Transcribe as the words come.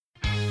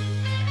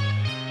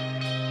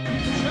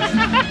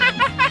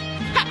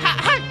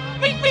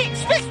Me,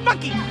 Space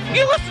Monkey.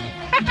 You listen.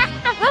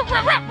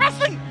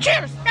 Wrestling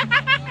Cheers.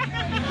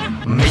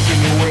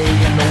 Making your way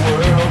in the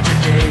world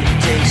today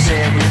takes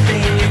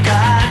everything you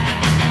got.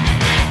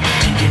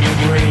 Taking a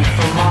break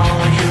from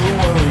all your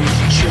worries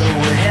sure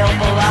would help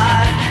a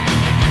lot.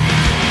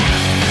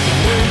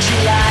 Would you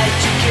like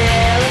to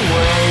get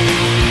away?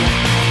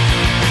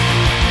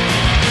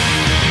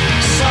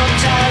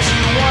 Sometimes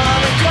you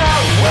wanna go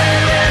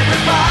where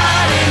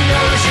everybody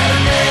knows your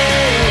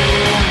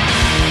name,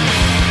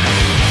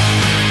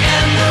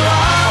 and they're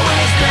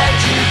always glad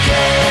you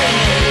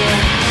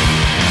came.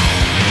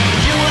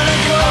 You wanna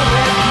go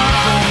where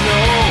people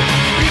know,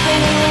 people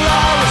will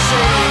always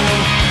say.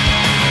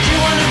 You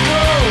wanna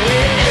go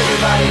where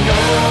everybody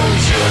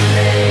knows your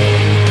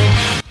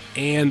name.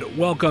 And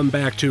welcome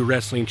back to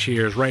Wrestling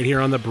Cheers, right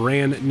here on the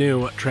brand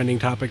new Trending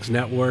Topics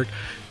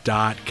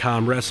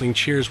Network.com. Wrestling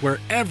Cheers, where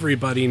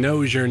everybody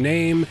knows your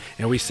name,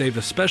 and we saved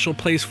a special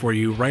place for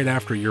you right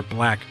after your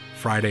Black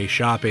Friday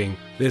shopping.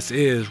 This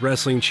is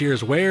Wrestling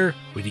Cheers, where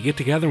we get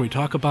together and we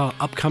talk about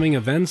upcoming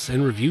events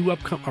and review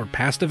our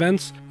past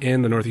events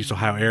in the Northeast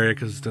Ohio area,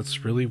 because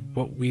that's really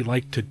what we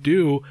like to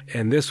do.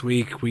 And this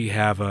week we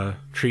have a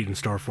treat in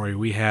store for you.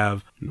 We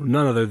have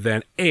none other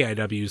than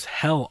AIW's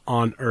Hell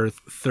on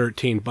Earth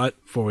 13. But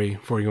before we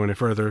go any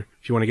further,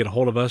 if you want to get a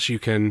hold of us, you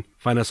can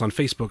find us on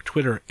Facebook,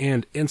 Twitter,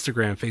 and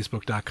Instagram.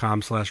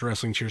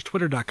 Facebook.com/WrestlingCheers,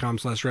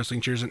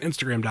 Twitter.com/WrestlingCheers, and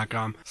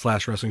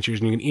Instagram.com/WrestlingCheers.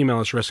 And you can email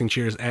us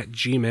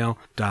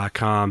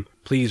WrestlingCheers@gmail.com.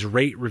 Please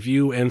rate,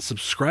 review, and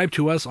subscribe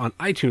to us on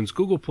iTunes,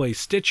 Google Play,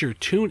 Stitcher,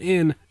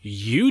 TuneIn,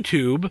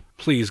 YouTube.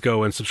 Please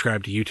go and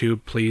subscribe to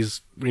YouTube.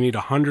 Please, we need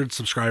 100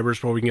 subscribers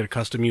before we can get a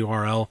custom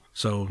URL.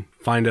 So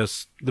find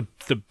us the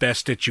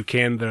best that you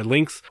can. Their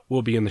links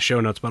will be in the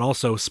show notes, but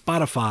also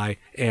Spotify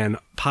and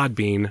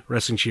Podbean,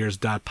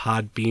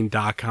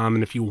 WrestlingCheers.podbean.com.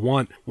 And if you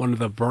want one of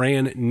the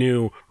brand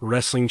new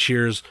Wrestling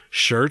Cheers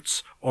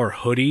shirts or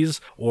hoodies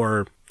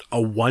or a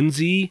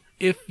onesie,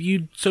 if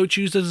you so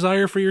choose to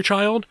desire for your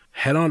child,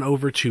 head on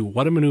over to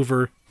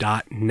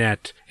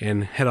whatamaneuver.net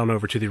and head on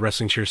over to the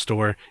Wrestling Cheers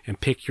store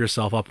and pick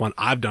yourself up one.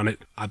 I've done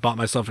it. I bought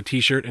myself a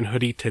t-shirt and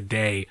hoodie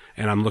today,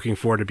 and I'm looking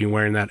forward to be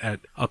wearing that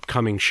at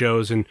upcoming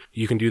shows. And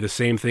you can do the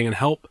same thing and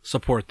help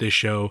support this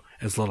show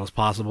as little as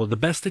possible. The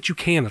best that you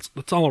can.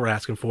 That's all we're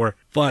asking for.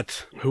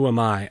 But who am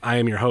I? I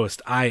am your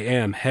host. I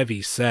am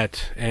Heavy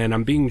Set, and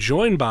I'm being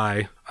joined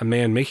by a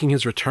man making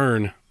his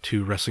return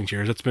to Wrestling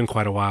Cheers. It's been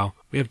quite a while.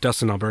 We have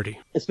Dustin Alberti.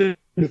 It's been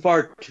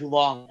far too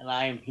long, and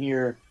I am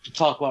here to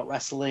talk about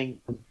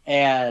wrestling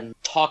and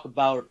talk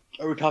about...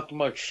 Are we talking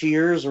about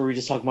cheers, or are we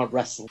just talking about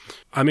wrestling?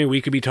 I mean,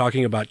 we could be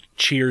talking about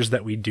cheers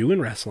that we do in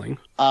wrestling.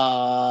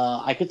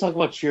 I could talk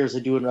about cheers I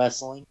do in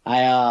wrestling.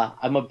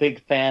 I'm a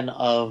big fan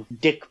of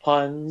dick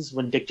puns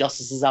when Dick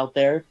Justice is out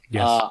there.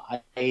 Yes.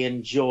 I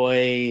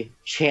enjoy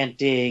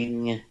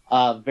chanting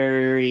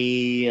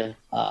very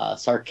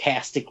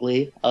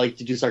sarcastically. I like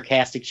to do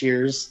sarcastic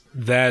cheers.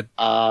 That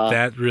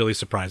really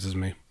surprises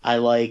me. I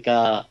like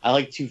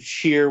to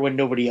cheer when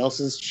nobody else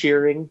is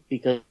cheering,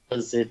 because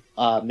it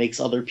makes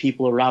other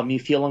people around me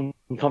feel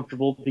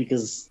uncomfortable,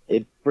 because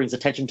it brings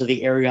attention to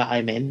the area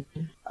I'm in.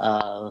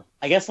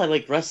 I guess I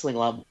like wrestling a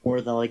lot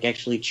more than I like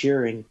actually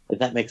cheering, if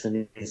that makes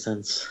any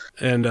sense.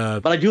 And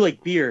but I do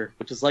like beer,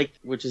 which is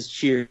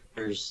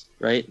cheers,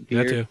 right?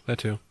 Beer. That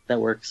too.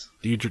 That works.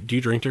 Do you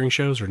drink during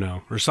shows or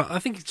no? Or I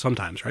think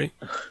sometimes, right?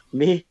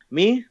 Me?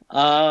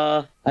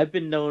 I've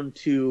been known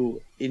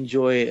to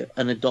enjoy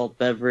an adult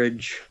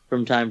beverage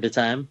from time to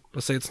time.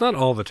 Let's say it's not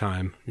all the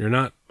time. You're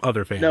not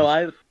other fans. No,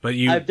 I've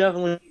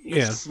definitely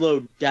Yeah.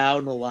 slowed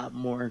down a lot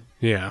more.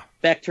 Yeah.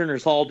 Back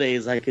Turner's Hall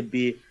days, I could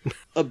be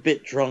a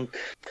bit drunk,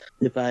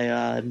 if I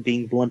am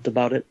being blunt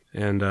about it.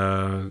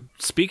 And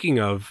speaking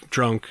of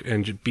drunk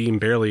and being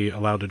barely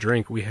allowed to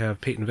drink, we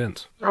have Peyton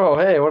Vince. Oh,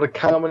 hey, what a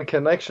common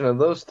connection of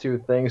those two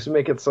things. You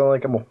make it sound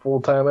like I'm a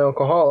full-time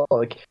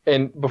alcoholic.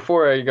 And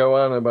before I go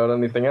on about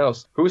anything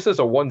else, who says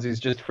a onesie's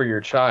just for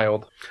your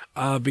child?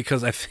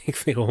 Because I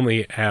think they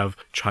only have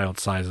child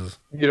sizes.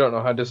 You don't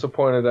know how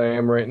disappointed I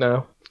am right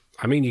now.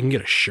 I mean, you can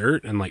get a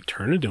shirt and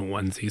turn it into a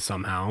onesie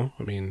somehow.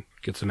 I mean,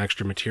 get some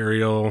extra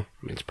material.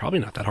 I mean, it's probably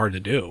not that hard to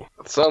do.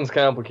 It sounds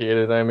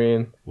complicated, I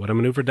mean.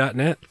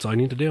 Whatamaneuver.net. That's all you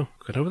need to do.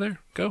 Get over there.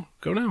 Go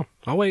now.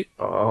 I'll wait.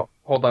 Oh,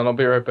 hold on, I'll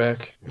be right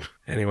back.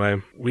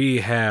 Anyway,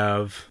 we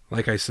have,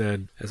 like I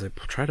said, as I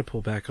try to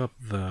pull back up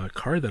the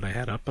card that I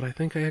had up, but I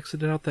think I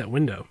exited out that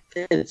window.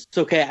 It's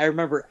okay. I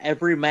remember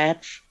every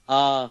match.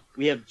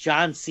 We have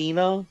John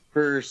Cena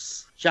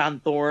versus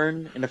John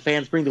Thorne in a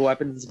Fans Bring the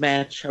Weapons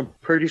match. I'm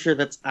pretty sure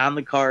that's on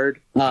the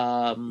card.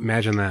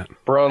 Imagine that.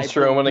 Braun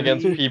Strowman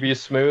against PB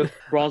Smooth.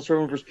 Braun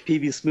Strowman versus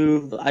PB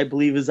Smooth, I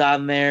believe, is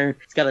on there.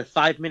 It's got a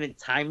 5-minute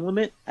time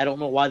limit. I don't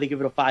know why they give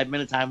it a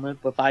 5-minute time limit,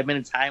 but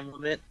 5-minute time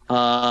limit.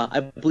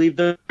 I believe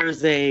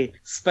there's a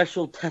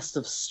special test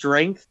of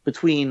strength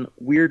between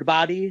Weird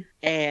Body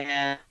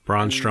and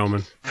Braun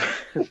Strowman.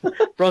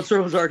 Braun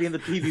Strowman was already in the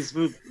PB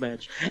Smooth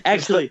match.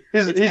 Actually,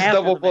 he's it's after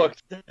double the match.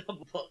 booked.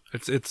 Double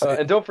booked. It's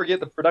And don't forget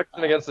the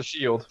production against the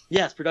Shield.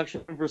 Yes,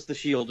 production versus the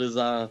Shield is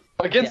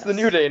Against the yes.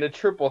 New Day in a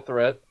triple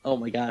threat. Oh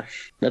my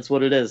gosh, that's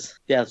what it is.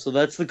 Yeah, so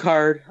that's the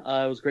card.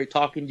 It was great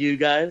talking to you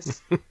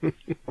guys.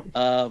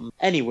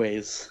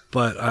 Anyways,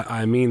 But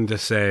I mean to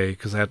say,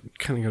 because I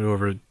kind of got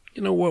over,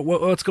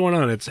 what's going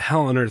on? It's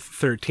Hell on Earth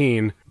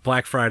 13,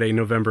 Black Friday,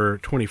 November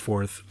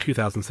 24th,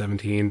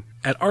 2017,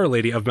 at Our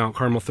Lady of Mount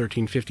Carmel,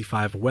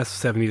 1355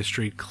 West 70th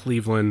Street,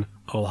 Cleveland,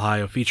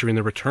 Ohio, featuring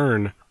the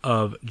return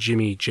of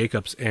Jimmy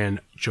Jacobs and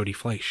Jody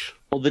Fleisch.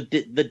 well, the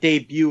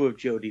debut of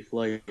Jody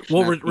Fleisch.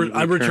 Well, not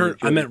the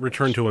I meant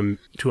return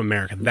to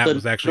America. That the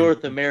was actually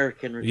North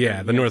American return.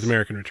 Yeah, the North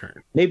American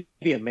return. Maybe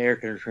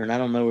American return. I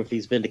don't know if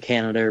he's been to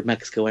Canada or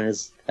Mexico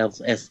as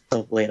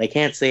of late. I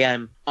can't say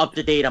I'm up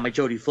to date on my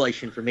Jody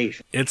Fleisch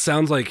information. It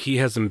sounds like he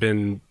hasn't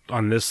been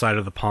on this side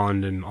of the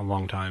pond in a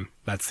long time.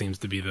 That seems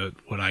to be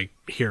what I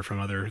hear from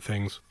other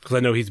things. Because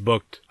I know he's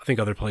booked, I think,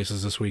 other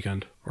places this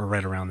weekend. Or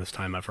right around this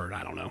time, I've heard.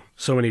 I don't know.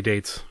 So many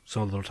dates,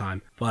 so little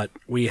time. But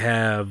we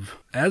have,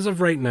 as of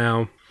right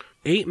now,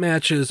 8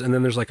 matches, and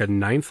then there's like a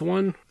 9th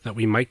one that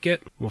we might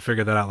get. We'll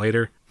figure that out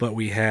later. But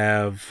we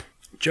have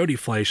Jody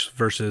Fleisch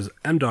versus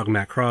M-Dog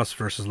Matt Cross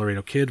versus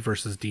Laredo Kid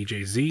versus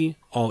DJZ.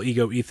 All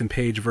Ego Ethan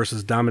Page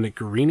versus Dominic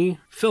Guarini.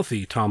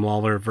 Filthy Tom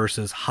Lawler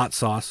versus Hot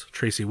Sauce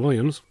Tracy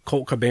Williams.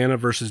 Colt Cabana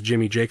versus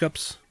Jimmy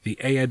Jacobs. The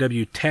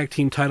AIW Tag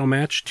Team title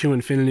match, To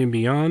Infinity and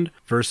Beyond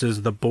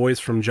versus the Boys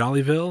from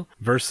Jollyville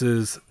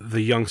versus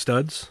the Young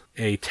Studs.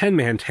 A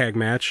 10-man tag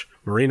match,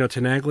 Moreno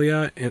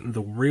Tenaglia and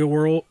the Real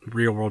World,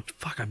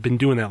 fuck, I've been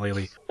doing that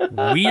lately.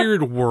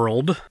 Weird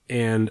World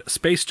and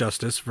Space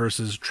Justice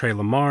versus Trey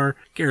Lamar,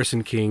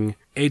 Garrison King,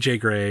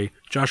 AJ Gray,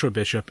 Joshua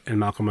Bishop, and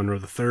Malcolm Monroe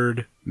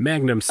III.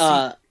 Magnum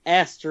C.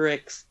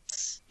 Asterisk,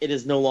 it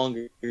is no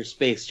longer your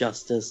Space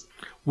Justice.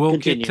 We'll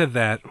Continue.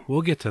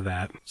 get to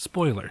that.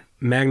 Spoiler.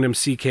 Magnum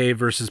CK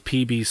versus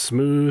PB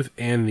Smooth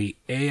and the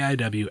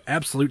AIW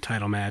Absolute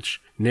title match,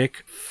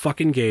 Nick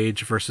fucking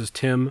Gage versus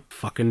Tim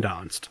fucking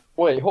Donst.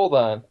 Wait, hold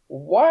on.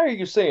 Why are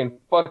you saying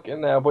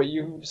fucking now, but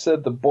you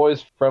said the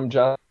Boys from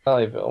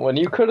Jollyville, when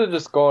you could have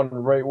just gone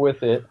right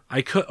with it?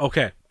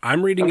 Okay.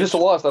 I'm reading I'm it. just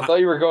lost. I thought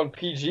you were going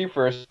PG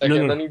for a second,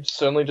 No. then you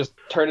suddenly just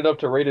turned it up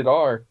to rated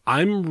R.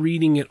 I'm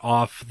reading it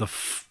off the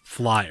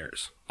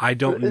flyers. I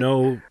don't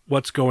know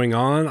what's going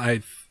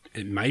on.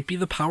 It might be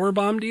the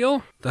Powerbomb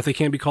deal that they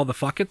can't be called the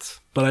Fuckets,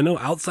 but I know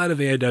outside of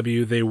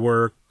AIW they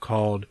were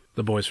called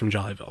the Boys from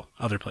Jollyville,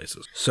 other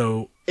places.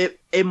 So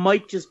It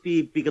might just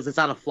be because it's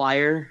on a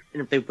flyer,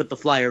 and if they put the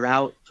flyer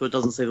out so it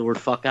doesn't say the word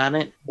fuck on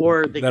it,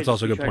 or they That's could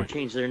also a just good try point. to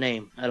change their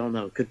name. I don't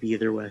know. It could be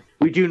either way.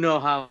 We do know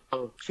how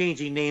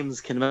changing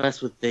names can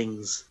mess with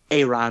things.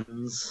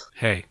 Aarons.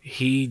 hey,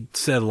 he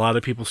said a lot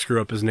of people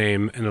screw up his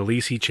name, and at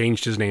least he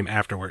changed his name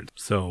afterwards.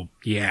 So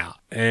yeah,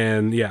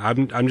 and yeah,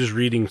 I'm just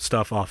reading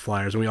stuff off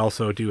flyers, and we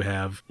also do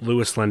have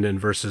Louis London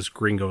versus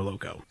Gringo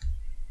Loco.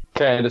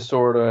 Kind of,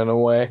 sort of, in a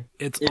way.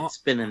 It's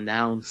been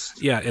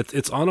announced. Yeah,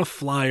 it's on a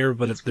flyer,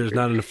 but there's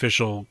not an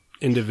official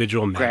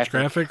individual match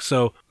graphic.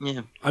 So,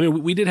 Yeah. I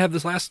mean, we did have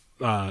this last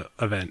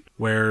event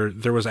where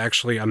there was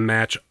actually a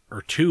match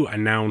or two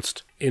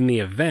announced in the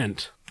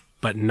event,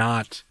 but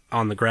not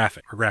on the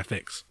graphic or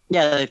graphics.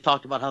 Yeah, they've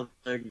talked about how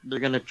they're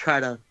going to try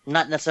to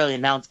not necessarily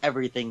announce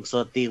everything so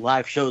that the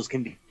live shows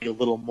can be a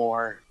little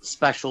more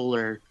special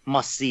or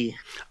must-see.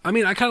 I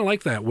mean, I kind of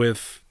like that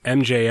with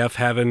MJF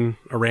having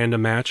a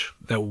random match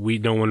that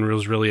no one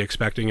was really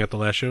expecting at the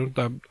last show.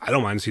 I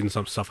don't mind seeing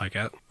some stuff like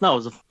that. No, it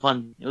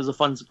was a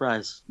fun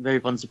surprise. Very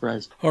fun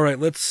surprise. All right,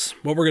 what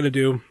we're going to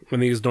do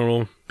when these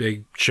normal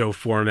big show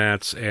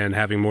formats and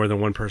having more than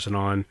one person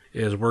on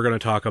is we're going to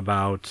talk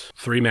about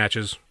 3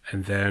 matches,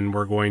 and then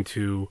we're going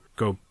to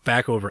go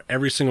back over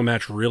every single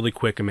match really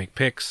quick and make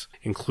picks,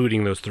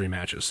 including those 3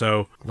 matches.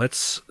 So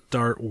let's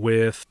start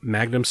with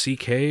Magnum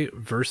CK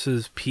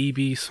versus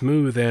PB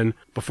Smooth. And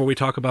before we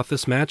talk about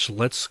this match,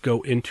 let's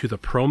go into the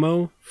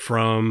promo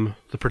from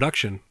the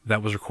production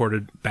that was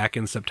recorded back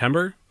in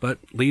September, but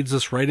leads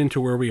us right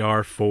into where we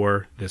are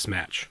for this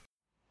match.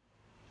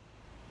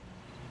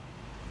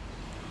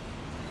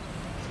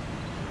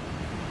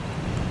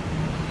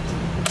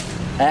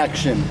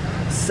 Action.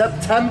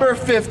 September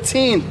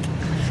 15th.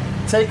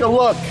 Take a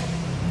look.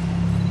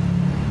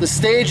 The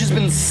stage has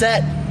been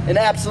set in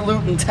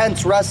Absolute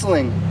Intense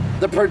Wrestling.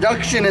 The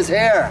production is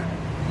here.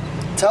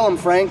 Tell him,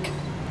 Frank.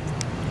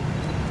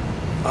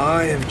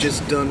 I have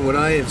just done what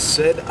I have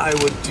said I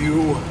would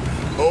do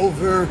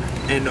over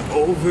and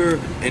over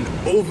and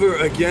over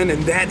again,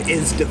 and that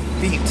is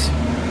defeat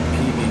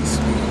PB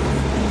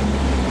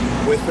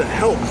Smooth with the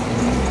help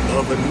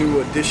of a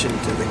new addition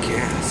to the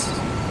cast.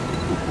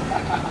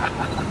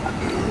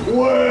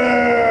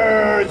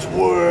 Words,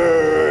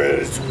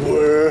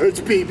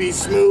 PB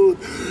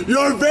Smooth.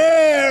 You're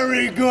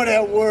very good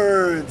at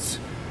words.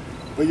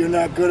 But you're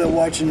not good at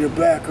watching your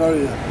back, are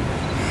you?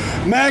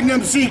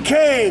 Magnum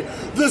CK,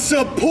 the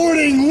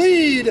supporting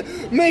lead,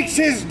 makes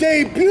his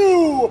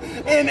debut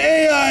in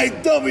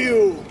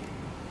AIW.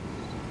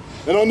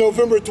 And on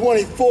November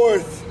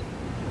 24th,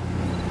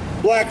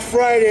 Black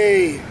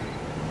Friday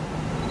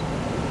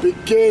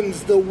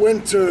begins the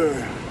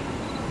winter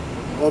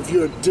of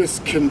your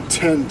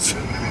discontent.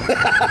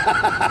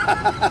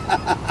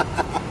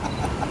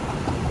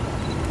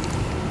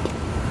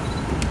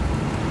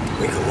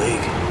 Make a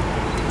leg.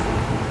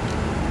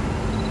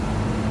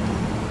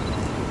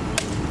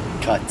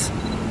 Cut.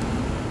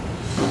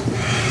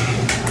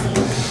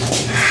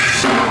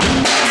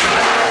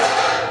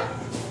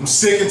 I'm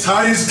sick and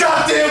tired of these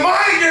goddamn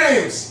mind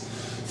games!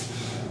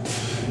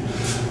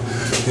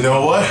 You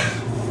know what?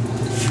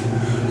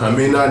 I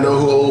may not know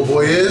who old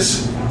boy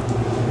is,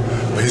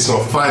 but he's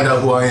gonna find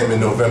out who I am in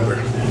November.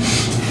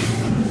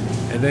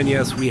 And then,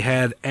 yes, we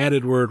had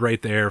added word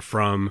right there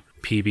from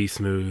PB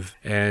Smooth,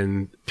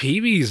 and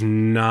PB's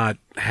not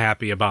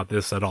happy about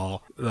this at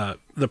all.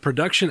 The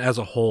production as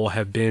a whole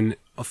have been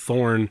a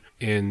thorn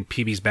in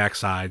PB's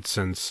backside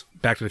since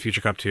Back to the Future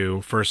Cup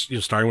 2. First,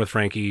 starting with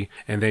Frankie,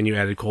 and then you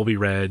added Colby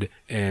Red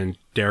and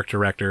Derek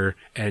Director,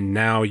 and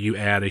now you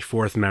add a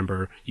fourth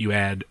member. You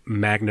add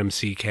Magnum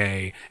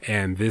CK,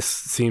 and this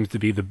seems to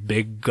be the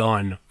big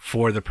gun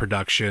for the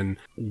production.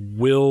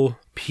 Will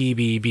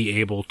PB be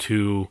able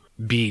to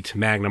beat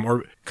Magnum?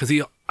 Or, because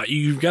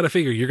you've got to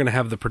figure you're going to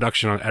have the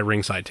production at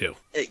ringside too.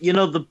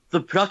 The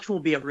production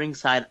will be at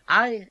ringside.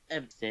 I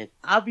am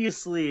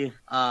obviously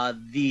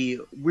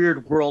the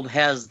Weird World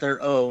has their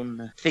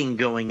own thing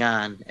going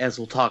on, as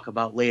we'll talk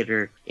about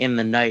later in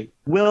the night.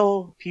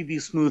 Will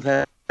PB Smooth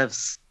have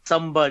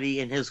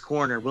somebody in his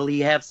corner? Will he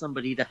have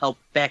somebody to help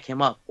back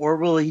him up? Or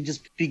will he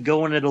just be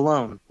going it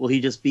alone? Will he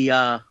just be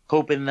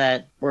hoping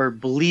that, or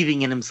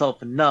believing in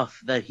himself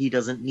enough that he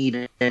doesn't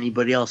need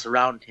anybody else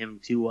around him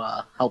to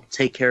help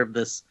take care of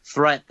this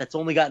threat that's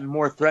only gotten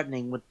more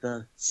threatening with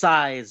the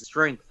size,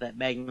 strength that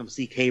Magnum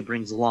CK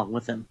brings along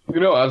with him? You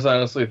know, I was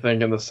honestly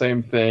thinking the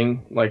same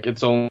thing. Like,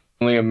 it's only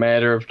a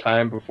matter of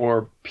time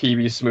before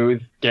PB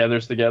Smooth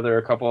gathers together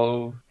a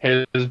couple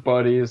of his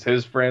buddies,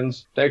 his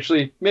friends, to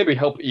actually maybe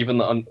help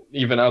even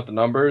out the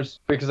numbers.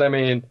 Because, I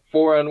mean,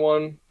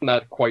 4-on-1,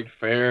 not quite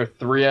fair.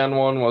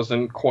 3-on-1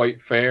 wasn't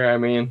quite fair. I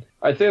mean,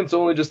 I think it's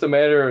only just a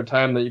matter of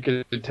time that you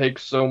could take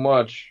so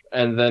much,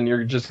 and then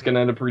you're just going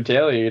to end up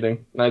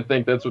retaliating. And I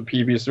think that's what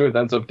PB Smooth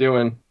ends up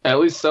doing, at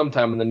least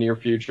sometime in the near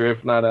future,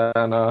 if not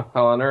on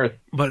Hell on Earth.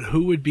 But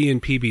who would be in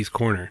PB's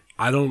corner?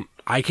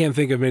 I can't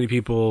think of many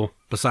people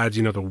besides,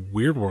 the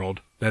Weird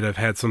World that have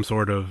had some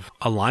sort of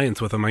alliance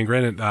with him. I mean,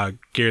 granted,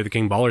 Gary the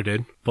King Baller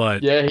did,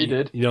 but yeah, he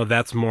did.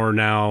 That's more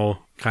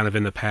now kind of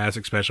in the past,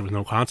 especially with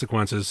No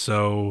Consequences.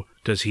 So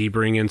does he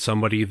bring in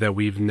somebody that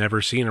we've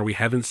never seen or we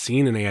haven't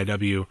seen in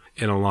AIW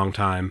in a long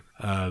time?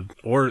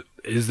 Or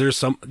is there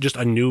just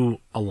a new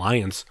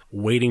alliance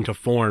waiting to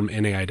form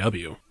in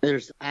AIW?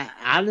 There's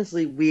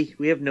honestly, we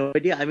have no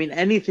idea. I mean,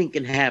 anything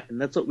can happen.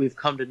 That's what we've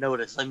come to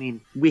notice. I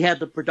mean, we had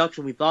the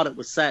production, we thought it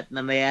was set, and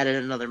then they added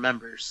another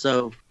member.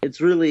 So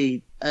it's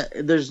really,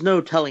 there's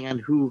no telling on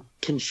who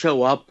can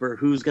show up or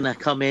who's going to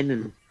come in.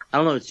 And I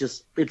don't know,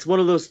 it's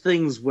one of those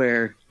things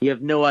where you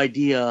have no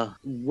idea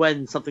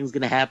when something's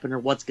going to happen or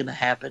what's going to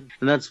happen.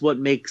 And that's what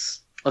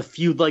makes a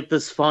feud like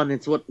this fun.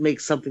 It's what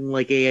makes something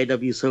like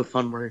AIW so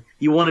fun, where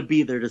you want to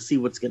be there to see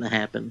what's going to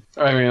happen.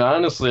 I mean,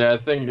 honestly, I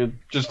think,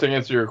 just to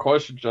answer your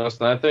question,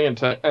 Justin, I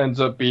think it ends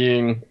up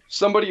being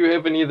somebody you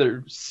haven't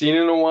either seen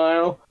in a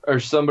while or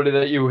somebody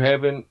that you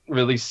haven't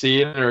really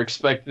seen or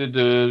expected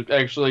to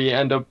actually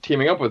end up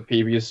teaming up with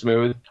PB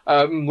Smooth.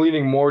 I'm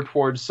leaning more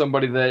towards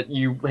somebody that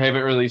you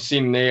haven't really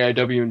seen in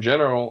AIW in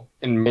general,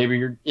 and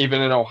maybe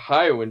even in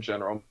Ohio in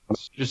general.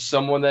 It's just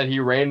someone that he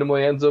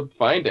randomly ends up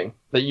finding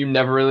that you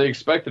never really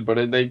expected,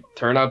 but they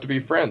turn out to be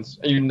friends.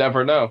 You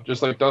never know,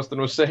 just like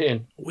Dustin was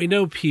saying. We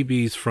know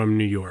PB's from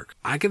New York.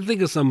 I can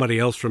think of somebody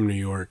else from New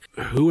York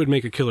who would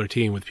make a killer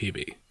team with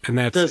PB. And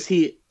that's...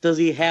 Does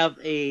he have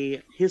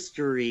a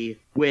history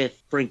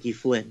with Frankie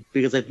Flynn?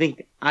 Because I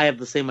think I have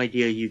the same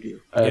idea you do.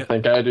 I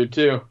think I do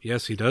too.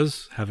 Yes, he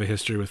does have a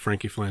history with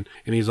Frankie Flynn.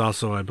 And he's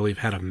also, I believe,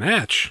 had a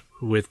match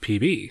with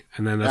PB.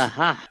 And then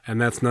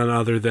that's none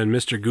other than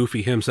Mr.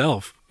 Goofy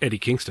himself, Eddie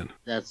Kingston.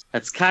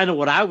 That's kind of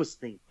what I was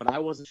thinking, but I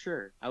wasn't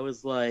sure. I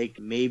was like,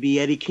 maybe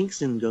Eddie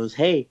Kingston goes,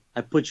 hey, I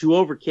put you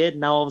over, kid.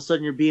 Now all of a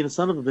sudden you're being a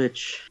son of a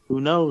bitch.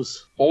 Who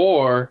knows?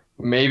 Or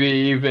maybe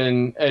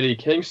even Eddie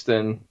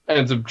Kingston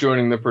ends up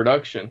joining the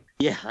production.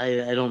 Yeah,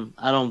 I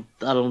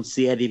don't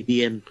see Eddie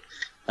being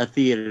a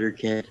theater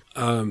kid.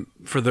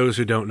 For those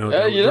who don't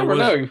know, you never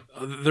know.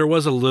 There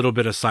was a little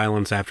bit of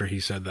silence after he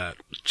said that,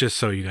 just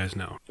so you guys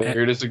know.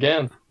 Here it is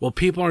again. Well,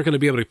 people aren't going to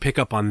be able to pick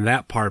up on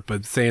that part,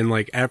 but saying,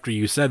 like, after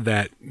you said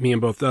that, me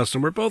and both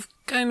Dustin were both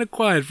kind of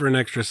quiet for an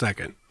extra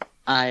second.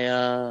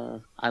 I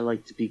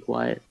like to be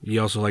quiet.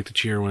 You also like to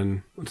cheer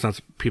when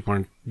people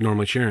aren't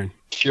normally cheering.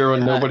 Cheer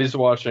when nobody's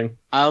watching.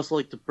 I also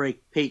like to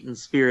break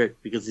Peyton's spirit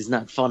because he's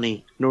not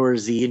funny, nor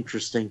is he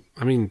interesting.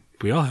 I mean,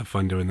 we all have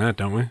fun doing that,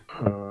 don't we?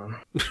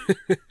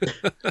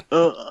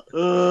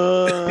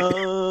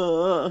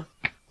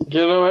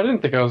 You know, I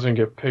didn't think I was going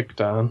to get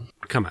picked on.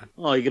 come on.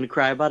 Oh, you gonna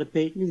cry about it,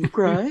 Peyton? You gonna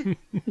cry?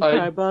 You gonna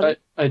cry about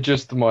it? I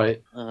just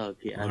might. Oh,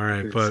 yeah. All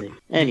right, but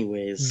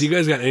anyways, do you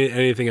guys got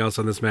anything else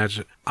on this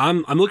match?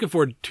 I'm looking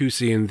forward to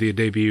seeing the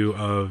debut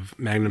of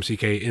Magnum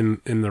CK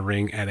in the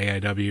ring at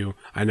AIW.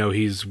 I know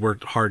he's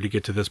worked hard to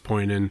get to this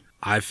point, and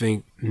I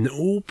think,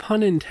 no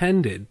pun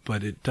intended,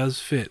 but it does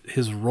fit.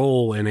 His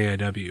role in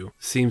AIW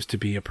seems to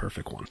be a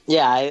perfect one.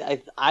 Yeah,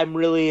 I'm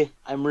really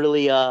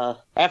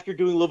after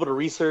doing a little bit of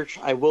research,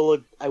 I will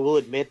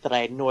admit that I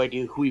had no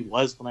idea who he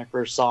was when I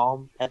first saw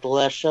him at the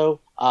last show.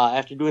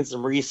 After doing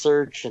some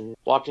research and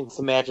watching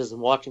some matches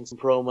and watching some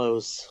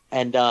promos,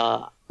 and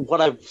what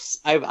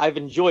I've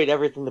enjoyed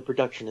everything the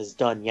production has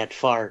done yet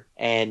far,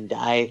 and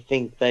I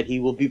think that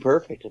he will be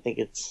perfect. I think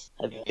it's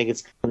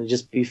going to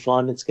just be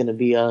fun. It's going to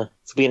be an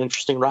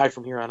interesting ride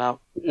from here on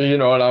out. You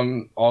know what?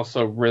 I'm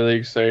also really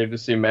excited to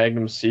see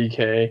Magnum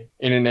CK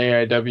in an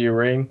AIW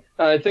ring.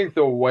 I think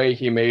the way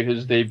he made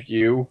his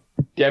debut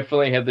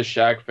definitely had the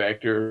shock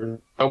factor.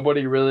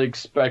 Nobody really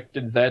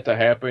expected that to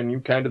happen. You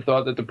kind of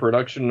thought that the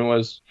production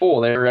was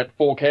full. They were at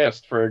full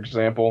cast, for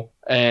example.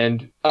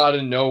 And out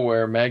of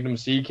nowhere, Magnum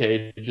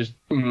CK just,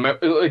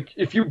 like,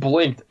 if you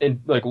blinked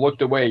and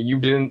looked away, you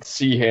didn't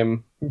see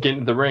him get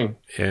into the ring.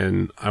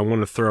 And I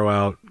want to throw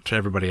out to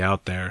everybody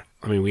out there,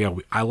 I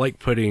mean, I like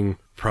putting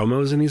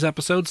promos in these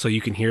episodes so you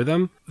can hear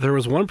them. There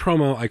was one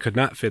promo I could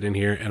not fit in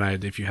here,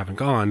 and if you haven't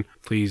gone,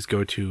 please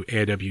go to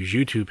AIW's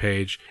YouTube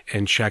page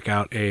and check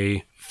out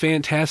a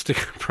fantastic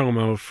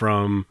promo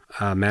from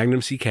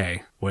Magnum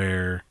CK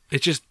where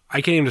it just,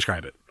 I can't even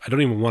describe it. I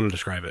don't even want to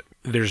describe it.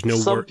 There's no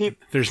some word.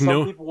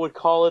 Some people would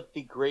call it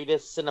the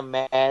greatest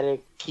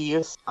cinematic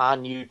piece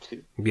on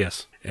YouTube.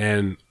 Yes,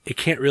 and it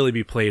can't really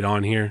be played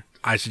on here.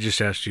 I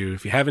suggest you,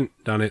 if you haven't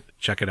done it,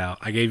 check it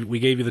out. We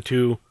gave you the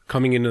two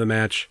coming into the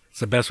match. It's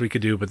the best we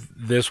could do, but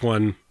this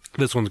one's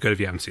good if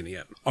you haven't seen it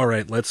yet. All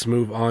right, let's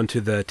move on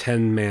to the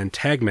 10-man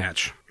tag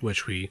match,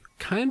 which we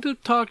kind of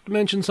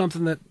mentioned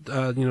something that,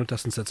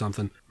 Dustin said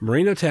something.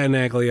 Marino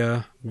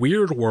Tenaglia,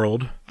 Weird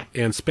World,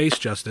 and Space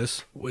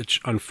Justice,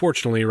 which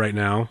unfortunately right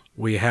now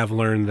we have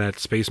learned that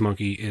Space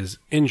Monkey is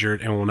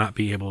injured and will not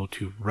be able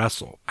to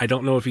wrestle. I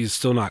don't know if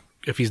he's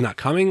not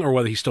coming or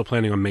whether he's still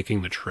planning on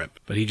making the trip,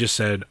 but he just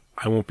said,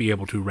 I won't be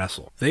able to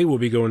wrestle. They will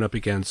be going up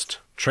against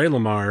Trey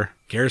Lamar,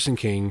 Garrison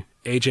King,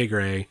 AJ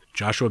Gray,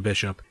 Joshua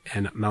Bishop,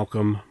 and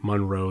Malcolm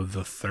Monroe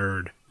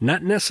III.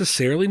 Not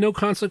necessarily No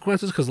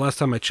Consequences, because last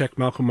time I checked,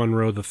 Malcolm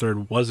Monroe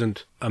III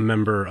wasn't a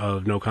member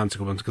of No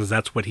Consequences, because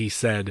that's what he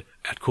said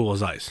at Cool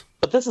as Ice.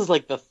 But this is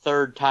like the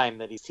third time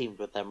that he's teamed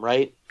with them,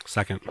 right?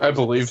 Second. I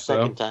believe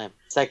so.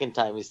 Second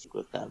time he's teamed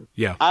with them.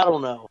 Yeah. I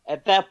don't know.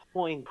 At that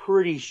point,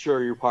 pretty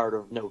sure you're part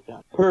of No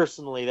Gun.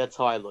 Personally, that's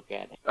how I look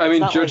at it. I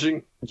mean,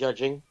 judging.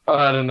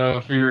 I don't know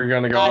if you're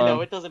going to go on. I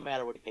know, it doesn't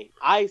matter what you think.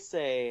 I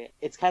say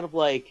it's kind of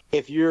like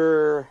if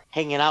you're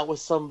hanging out with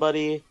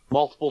somebody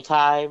multiple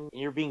times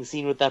and you're being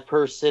seen with that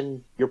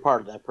person, you're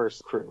part of that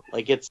person's crew.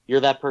 Like,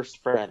 you're that person's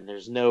friend.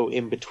 There's no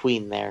in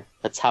between there.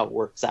 That's how it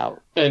works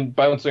out. And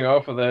bouncing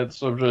off of that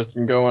subject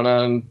and going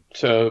on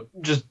to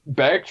just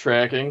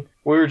backtracking,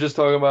 we were just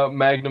talking about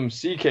Magnum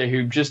CK,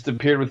 who just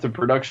appeared with the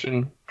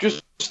production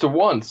just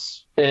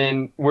once,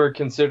 and we're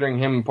considering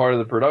him part of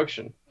the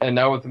production. And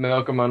now with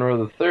Malcolm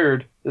Monroe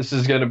III, this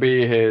is going to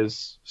be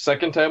his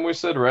second time, we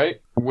said,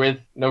 right? With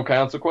No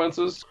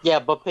Consequences? Yeah,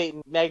 but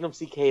Peyton, Magnum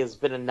CK has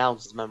been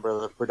announced as a member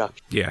of the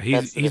production. Yeah,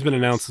 he's been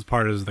announced as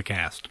part of the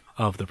cast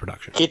of the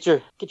production. Get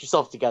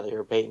yourself together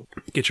here, Peyton.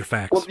 Get your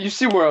facts. Well, you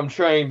see where I'm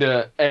trying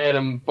to add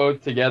them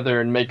both together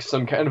and make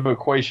some kind of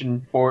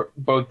equation for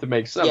both to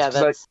make sense. Yeah,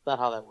 that's not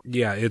how that works.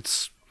 Yeah,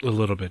 it's a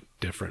little bit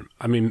different.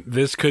 I mean,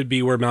 this could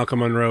be where Malcolm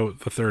Monroe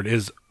III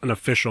is an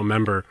official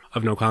member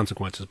of No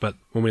Consequences, but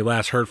when we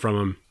last heard from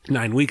him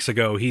 9 weeks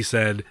ago, he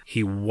said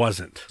he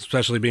wasn't.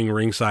 Especially being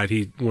ringside,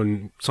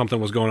 when something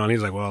was going on,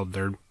 he's like, well,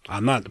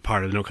 I'm not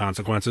part of No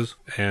Consequences,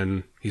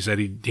 and he said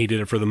he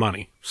did it for the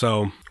money.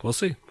 So, we'll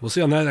see. We'll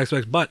see on that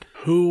aspect, but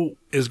who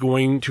is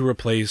going to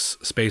replace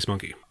Space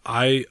Monkey?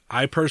 I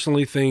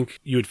personally think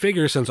you would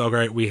figure, since,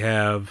 we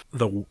have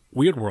the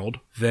Weird World,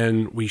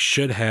 then we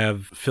should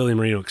have Philly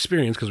Marino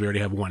Experience, because we already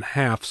have one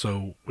half,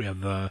 so we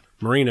have the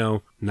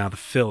Marino, now the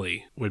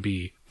Philly would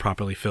be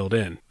properly filled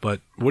in.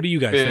 But what do you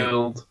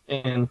guys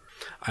think?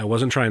 I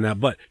wasn't trying that,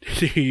 but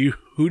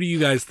who do you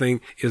guys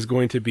think is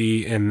going to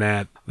be in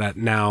that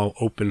now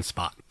open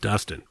spot?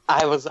 Dustin.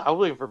 I was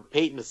waiting for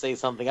Peyton to say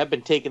something. I've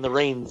been taking the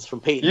reins from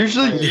Peyton.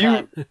 Usually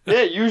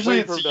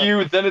it's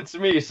you, then it's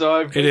me, so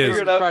I've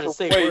figured out trying to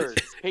say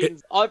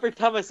words. Every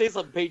time I say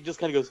something, Peyton just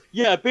kind of goes,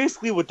 yeah,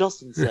 basically what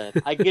Dustin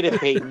said. I get it,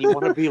 Peyton. You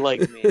want to be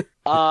like me.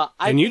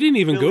 And you didn't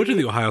even go to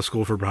the Ohio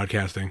School for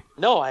Broadcasting.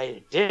 No,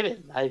 I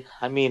didn't.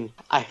 I mean,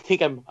 I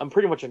think I'm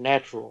pretty much a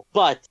natural.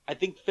 But I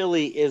think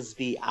Philly is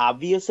the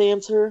obvious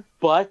answer.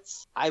 But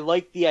I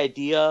like the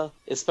idea,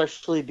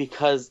 especially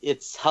because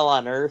it's Hell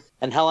on Earth.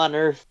 And Hell on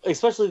Earth,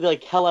 especially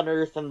like Hell on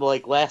Earth and the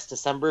like last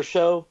December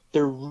show,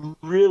 they're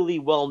really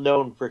well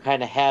known for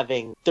kind of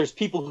having, there's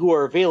people who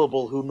are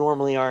available who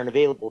normally aren't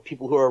available,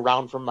 people who are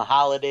around from the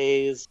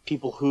holidays,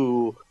 people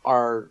who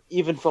are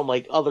even from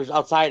like others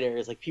outside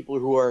areas, like people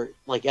who are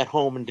like at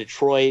home in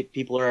Detroit,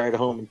 people who are at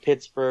home in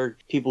Pittsburgh,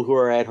 people who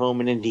are at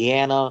home in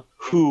Indiana,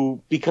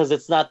 who, because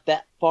it's not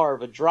that far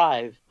of a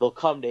drive, they'll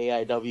come to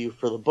AIW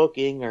for the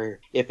booking, or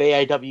if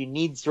AIW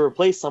needs to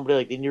replace somebody,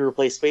 like they need to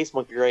replace Space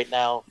Monkey right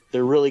now,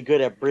 they're really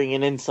good at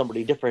bringing in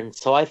somebody different.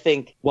 So I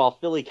think while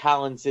Philly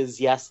Collins is,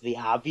 yes, the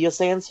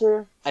obvious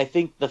answer, I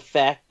think the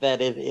fact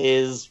that it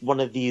is one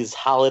of these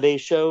holiday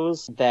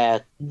shows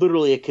that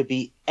literally it could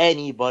be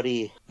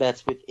anybody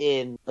that's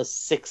within a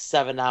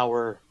 6-7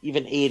 hour,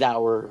 even 8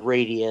 hour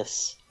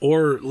radius.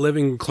 Or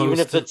living close even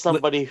if it's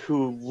somebody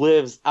who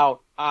lives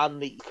out on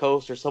the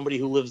Coast, or somebody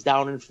who lives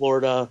down in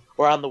Florida,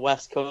 or on the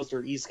West Coast,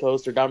 or East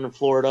Coast, or down in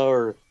Florida,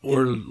 or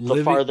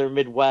the farther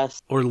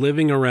Midwest. Or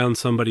living around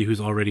somebody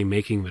who's already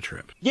making the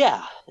trip.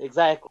 Yeah,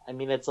 exactly. I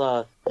mean, it's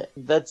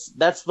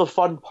that's the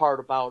fun part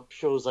about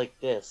shows like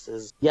this,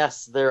 is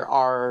yes, there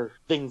are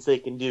things they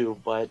can do,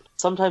 but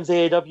sometimes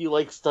AAW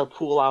likes to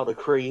pull out a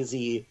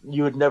crazy,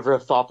 you would never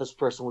have thought this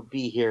person would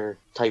be here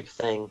type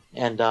thing.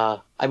 And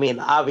I mean,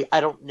 I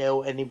don't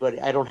know anybody,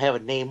 I don't have a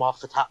name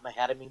off the top of my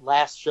head. I mean,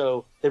 last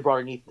show they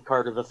brought in Ethan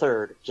Carter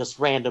III, just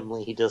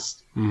randomly.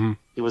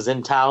 He was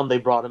in town, they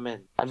brought him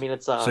in. I mean,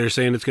 it's so you're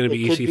saying it's going to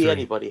be EC3? It could be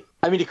anybody.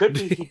 I mean, it could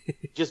be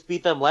he just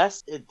beat them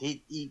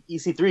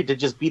EC3 did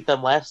just beat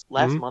them last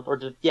month, or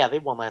they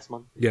won last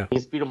month. Yeah, he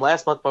just beat them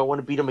last month, but I want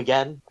to beat them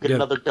again. Get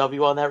another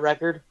W on that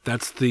record.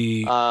 That's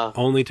the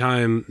only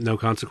time No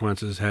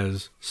Consequences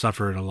has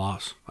suffered a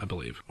loss, I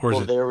believe. Or is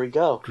it? There we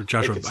go.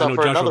 Joshua, I know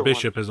Joshua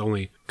Bishop has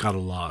only got a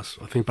loss.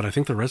 I think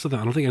the rest of them,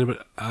 I don't think anybody,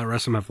 the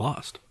rest of them have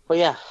lost. But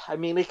yeah, I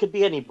mean, it could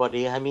be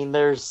anybody. I mean,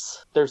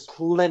 there's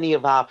plenty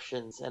of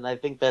options, and I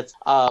think that's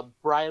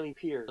Briley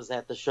Pierce was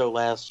at the show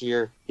last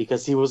year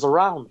because he was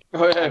around.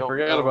 Oh yeah, I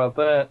forgot about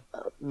that.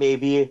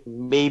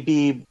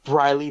 Maybe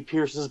Briley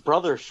Pierce's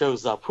brother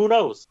shows up. Who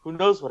knows? Who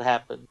knows what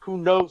happened? Who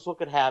knows what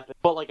could happen?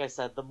 But like I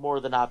said, the more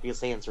than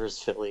obvious answer is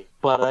Philly.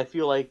 But I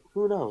feel like,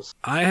 who knows?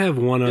 I have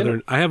one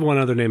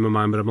other name in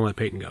mind, but I'm gonna let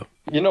Peyton go.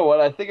 You know what?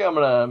 I think I'm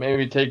gonna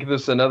maybe take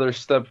this another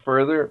step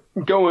further.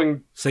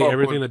 Say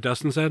everything that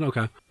Dustin said?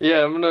 Okay.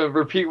 Yeah, I'm gonna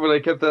repeat what I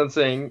kept on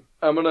saying.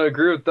 I'm gonna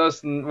agree with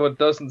what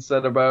Dustin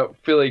said about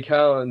Philly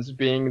Collins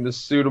being the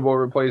suitable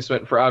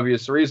replacement for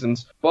obvious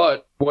reasons.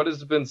 But what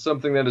has been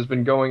something that has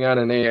been going on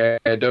in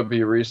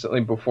AIW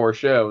recently before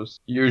shows?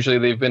 Usually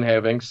they've been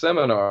having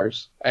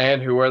seminars.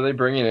 And who are they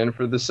bringing in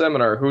for the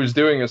seminar? Who's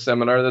doing a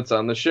seminar that's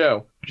on the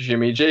show?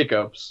 Jimmy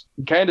Jacobs.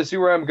 You kind of see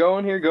where I'm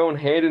going here, going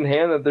hand in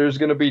hand, that there's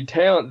going to be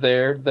talent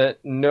there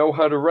that know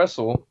how to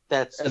wrestle.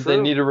 That's and true.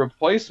 They need a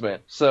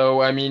replacement.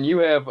 So, I mean, you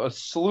have a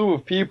slew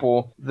of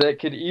people that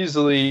could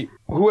easily,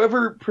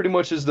 whoever pretty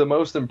much is the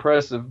most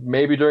impressive,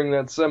 maybe during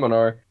that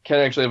seminar, can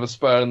actually have a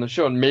spot in the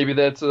show. And maybe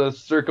that's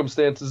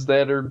circumstances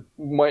that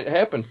might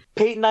happen.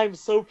 Peyton, I'm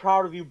so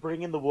proud of you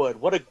bringing the wood.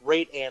 What a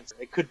great answer.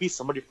 It could be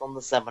somebody from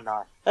the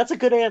seminar. That's a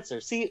good answer.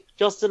 See,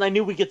 Justin, I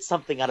knew we'd get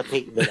something out of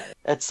Peyton today.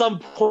 At some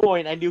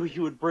point, I knew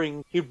he'd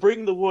bring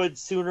the wood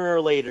sooner or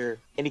later,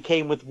 and he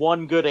came with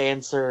one good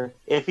answer.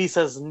 If he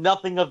says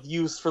nothing of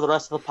use for the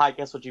rest of the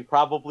podcast, which he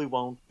probably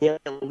won't, he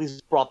at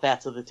least brought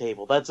that to the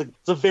table. It's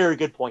a very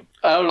good point.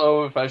 I don't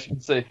know if I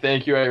should say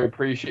thank you, I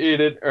appreciate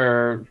it,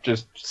 or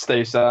just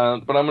stay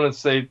silent, but I'm going to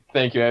say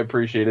thank you, I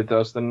appreciate it,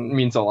 Dustin. It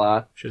means a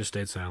lot. Should have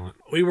stayed silent.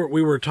 We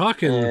were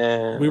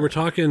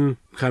talking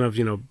kind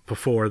of,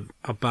 before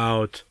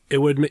about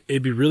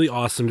it'd be really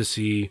awesome to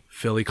see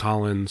Philly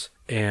Collins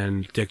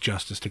and Dick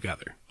Justice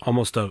together.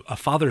 Almost a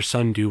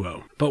father-son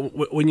duo.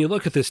 But when you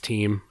look at this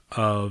team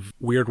of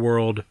Weird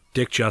World,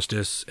 Dick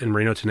Justice, and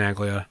Reno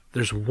Tenaglia,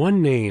 there's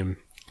one name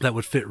that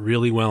would fit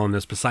really well in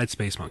this besides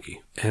Space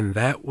Monkey. And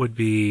that would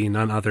be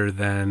none other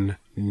than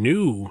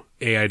new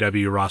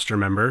AIW roster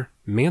member,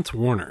 Mance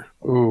Warner.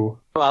 Ooh.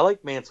 Well, I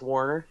like Mance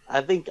Warner.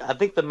 I think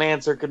the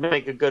Mancer could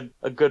make a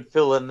good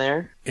fill in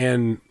there.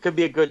 And could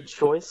be a good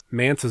choice.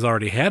 Mance has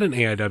already had an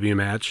AIW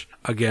match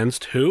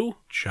against who?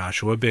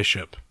 Joshua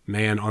Bishop.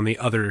 Man on the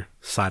other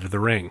side of the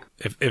ring.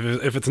 If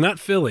it's not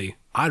Philly,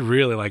 I'd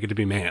really like it to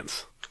be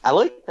Mance. I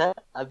like that.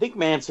 I think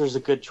Mancer's a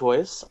good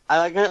choice.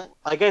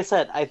 Like I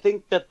said, I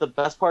think that the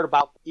best part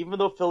about, even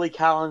though Philly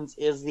Collins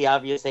is the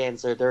obvious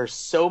answer, there are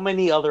so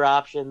many other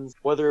options,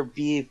 whether it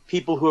be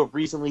people who have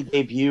recently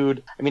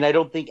debuted. I mean, I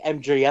don't think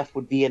MJF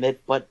would be in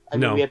it, but I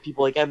mean, we have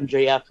people like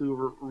MJF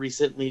who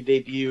recently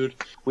debuted.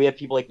 We have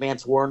people like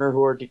Mance Warner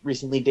who are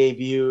recently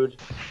debuted.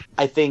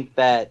 I think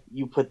that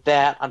you put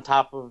that on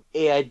top of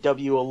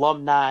AIW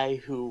alumni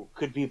who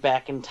could be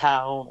back in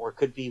town or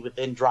could be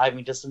within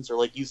driving distance, or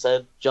like you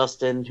said,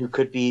 Justin, who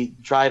could be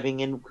driving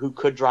in, who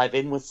could drive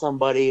in with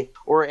somebody.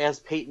 Or as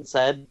Peyton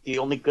said, the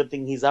only good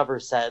thing he's ever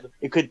said,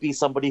 it could be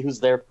somebody who's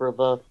there for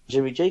the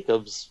Jimmy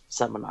Jacobs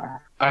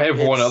seminar. I have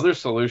one other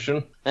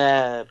solution.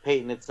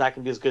 Peyton, it's not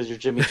going to be as good as your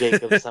Jimmy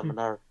Jacobs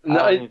seminar. No,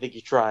 I don't even think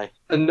you try.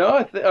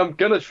 No, I'm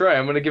going to try.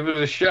 I'm going to give it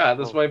a shot.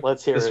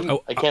 Let's hear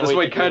it. I can't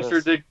wait to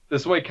hear this.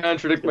 This might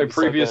contradict my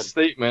previous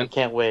statement.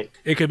 Can't wait.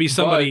 It could be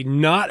somebody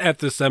not at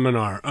the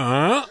seminar.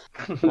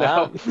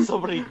 No.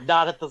 Somebody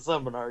not at the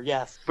seminar,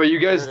 yes. But you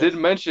guys did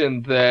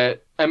mention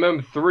that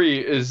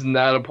MM3 is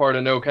not a part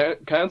of No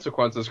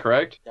Consequences,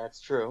 correct? That's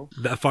true.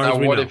 That far as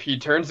we what know. if he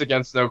turns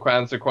against No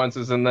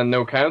Consequences and then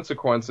No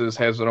Consequences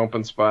has an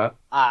open spot?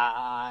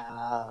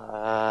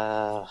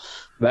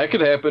 That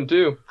could happen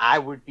too. I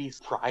would be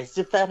surprised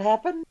if that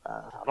happened.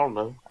 I don't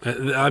know.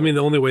 I mean,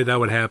 the only way that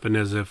would happen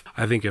is if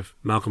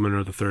Malcolm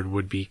Monroe III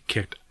would be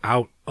kicked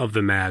out of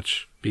the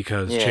match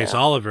because Chase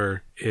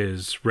Oliver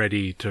is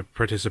ready to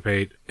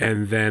participate,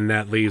 and then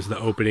that leaves the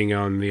opening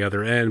on the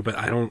other end. But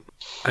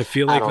I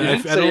feel like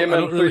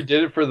MM3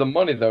 did it for the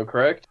money, though,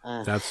 correct?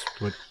 That's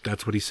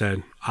what he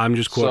said. I'm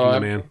just quoting the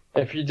man.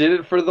 If you did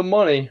it for the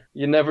money,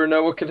 you never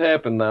know what could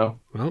happen, though.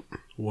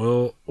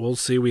 Well, we'll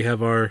see. We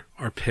have our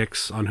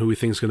picks on who we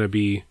think is going to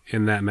be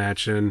in that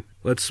match, and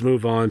let's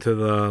move on to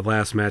the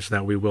last match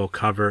that we will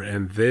cover,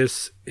 and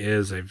this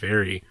is a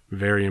very,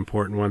 very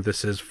important one.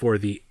 This is for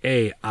the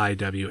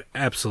AIW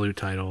Absolute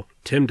title,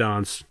 Tim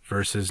Donst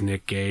versus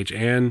Nick Gage,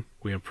 and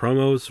we have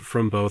promos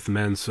from both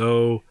men,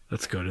 so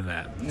let's go to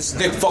that. This is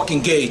Nick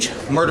fucking Gage,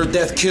 Murder,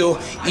 Death, Kill,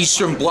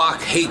 Eastern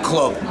Bloc, Hate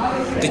Club,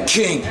 the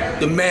king,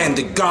 the man,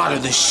 the god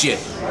of this shit.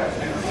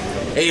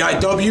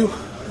 AIW,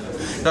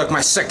 like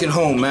my second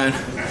home, man.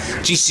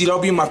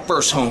 GCW, my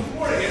first home.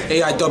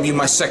 AIW,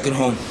 my second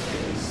home.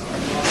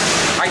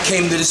 I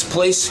came to this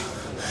place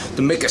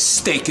to make a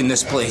stake in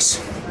this place,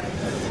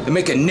 to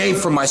make a name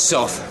for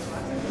myself,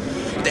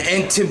 to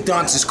end Tim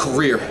Donst's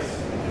career.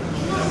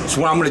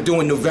 So what I'm gonna do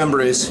in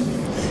November is,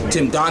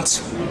 Tim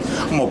Donst,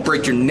 I'm gonna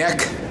break your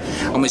neck,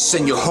 I'm gonna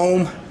send you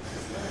home,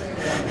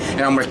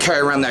 and I'm gonna carry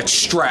around that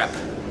strap.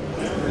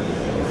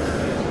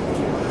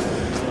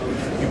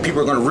 You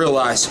people are gonna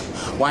realize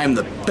why I'm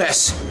the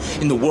best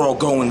in the world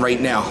going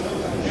right now.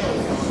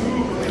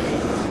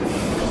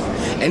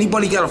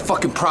 Anybody got a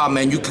fucking problem,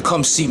 man, you can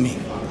come see me.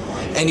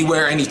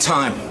 Anywhere,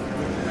 anytime.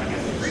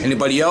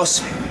 Anybody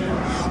else?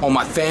 All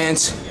my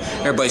fans,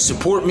 everybody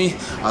support me.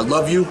 I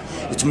love you.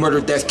 It's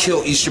Murder, Death,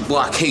 Kill, Eastern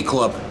Bloc, Hate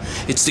Club.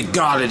 It's the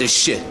god of this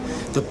shit.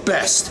 The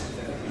best.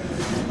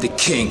 The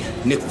king,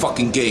 Nick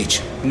fucking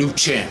Gage. New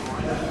champ.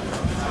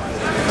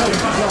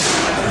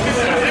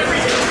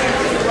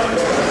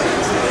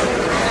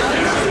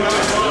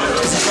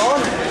 Is he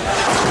gone?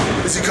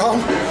 Is he gone?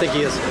 I think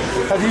he is.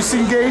 Have you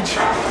seen Gage?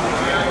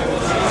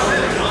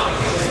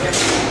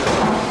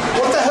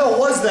 What the hell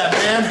was that,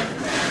 man?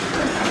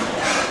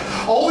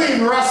 Only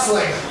in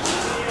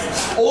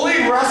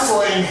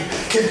wrestling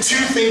can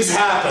two things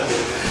happen.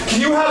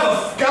 Can you have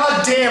a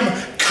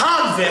goddamn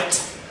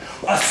convict,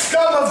 a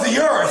scum of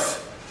the earth,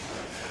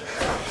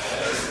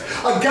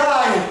 a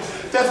guy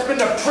that's been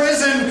to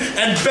prison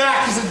and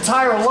back his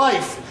entire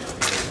life?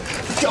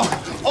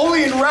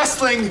 Only in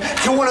wrestling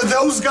can one of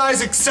those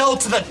guys excel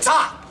to the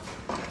top.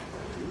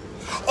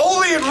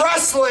 Only in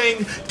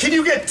wrestling can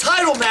you get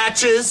title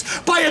matches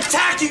by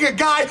attacking a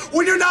guy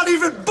when you're not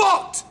even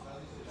booked.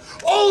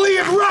 Only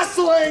in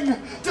wrestling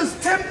does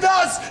Tim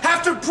Donst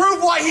have to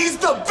prove why he's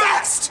the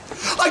best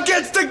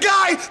against a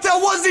guy that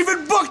wasn't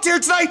even booked here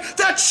tonight,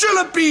 that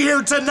shouldn't be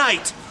here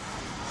tonight.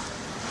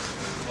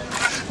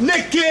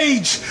 Nick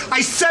Gage,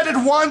 I said it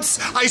once,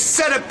 I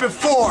said it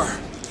before.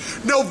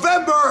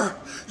 November,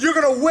 you're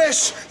gonna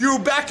wish you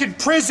were back in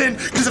prison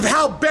because of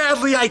how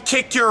badly I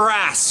kicked your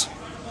ass.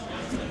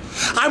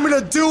 I'm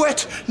gonna do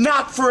it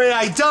not for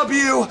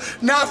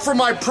AIW, not for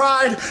my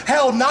pride,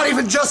 hell, not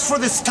even just for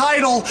this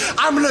title.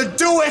 I'm gonna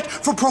do it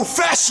for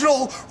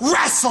professional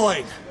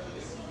wrestling.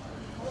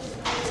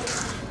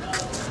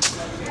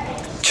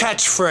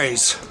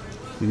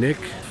 Catchphrase. Nick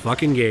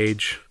fucking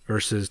Gage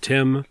versus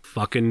Tim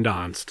fucking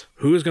Donst.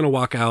 Who is going to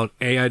walk out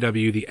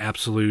AIW the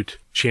Absolute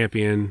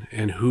Champion,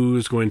 and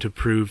who's going to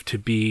prove to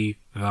be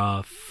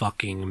the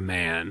fucking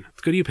man?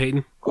 Let's go to you,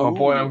 Peyton. Oh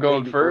boy, I'm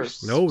going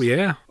first. Oh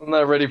yeah. I'm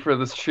not ready for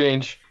this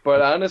change.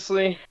 But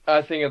honestly,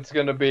 I think it's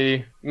going to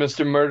be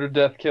Mr. Murder,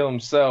 Death, Kill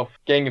himself,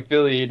 gang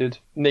affiliated,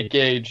 Nick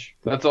Gage.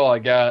 That's all I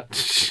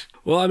got.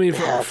 Well, I mean,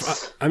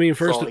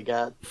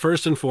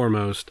 first and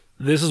foremost,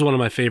 this is one of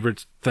my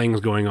favorite things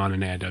going on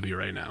in AIW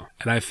right now.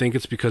 And I think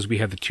it's because we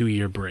had the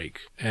 2-year break.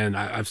 And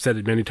I've said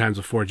it many times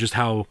before, just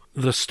how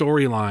the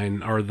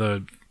storyline or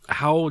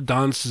how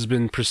Donst has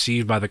been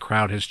perceived by the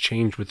crowd has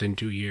changed within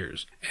 2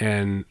 years.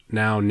 And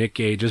now Nick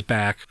Gage is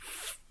back.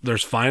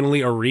 There's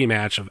finally a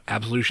rematch of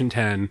Absolution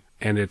 10,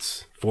 and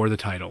it's for the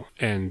title.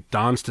 And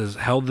Donst has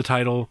held the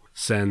title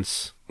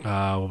since,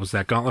 what was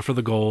that, Gauntlet for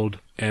the Gold.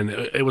 And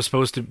it was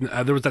supposed to,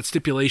 there was that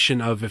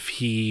stipulation of if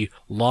he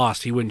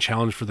lost, he wouldn't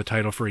challenge for the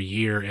title for a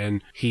year.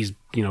 And he's,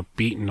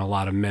 beaten a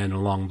lot of men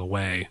along the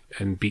way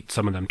and beat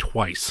some of them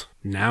twice.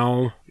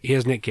 Now he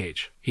has Nick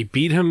Gage. He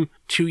beat him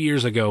 2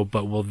 years ago,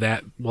 but will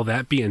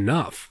that be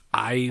enough?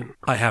 I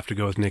have to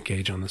go with Nick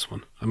Gage on this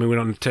one. I mean, we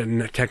don't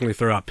technically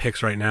throw out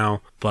picks right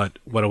now, but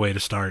what a way to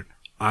start.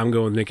 I'm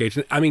going with Nick Gage.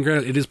 I mean,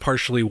 granted, it is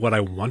partially what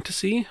I want to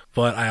see,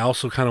 but I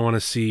also kind of want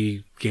to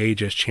see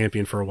Gage as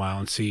champion for a while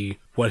and see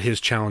what his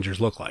challengers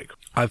look like.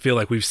 I feel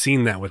like we've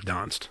seen that with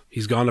Donst.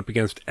 He's gone up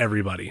against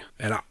everybody.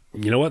 And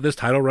you know what? This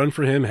title run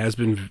for him has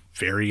been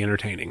very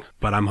entertaining.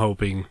 But I'm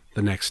hoping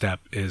the next step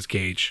is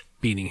Gage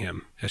beating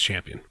him as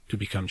champion to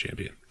become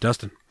champion.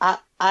 Dustin.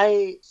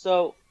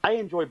 I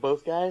enjoy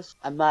both guys.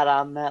 I'm not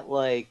on that,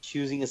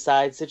 choosing a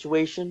side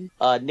situation.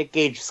 Nick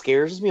Gage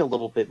scares me a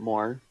little bit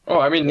more. Oh,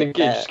 I mean, Nick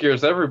Gage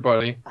scares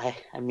everybody.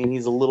 I mean,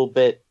 he's a little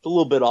bit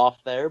off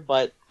there,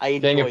 but I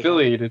enjoy gang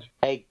affiliated.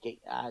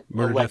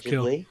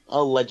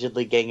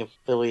 Allegedly gang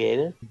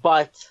affiliated.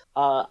 But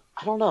I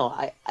don't know.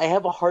 I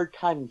have a hard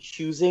time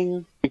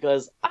choosing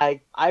because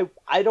I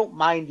don't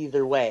mind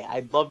either way.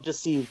 I'd love to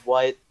see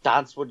what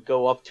Donst would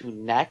go up to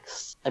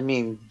next. I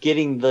mean,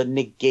 getting the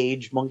Nick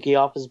Gage monkey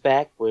off his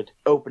back would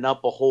open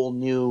up a whole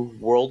new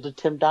world to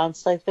Tim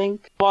Donst, I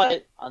think.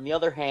 But on the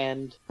other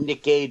hand,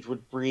 Nick Gage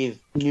would breathe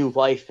new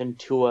life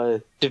into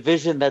a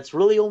division that's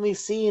really only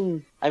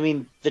seen, I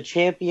mean, the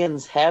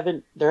champions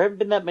there haven't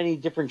been that many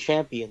different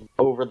champions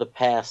over the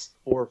past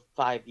 4 or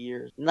 5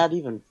 years. Not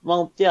even,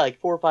 4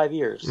 or 5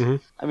 years. Mm-hmm.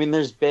 I mean,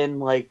 there's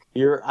been,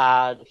 your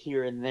odd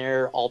here and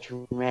there,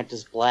 Ultra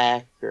Mantis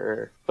Black,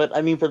 but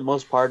I mean, for the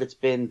most part, it's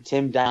been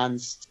Tim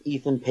Donst,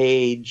 Ethan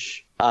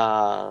Page,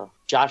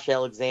 Josh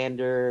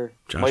Alexander,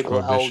 Michael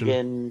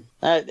Elgin.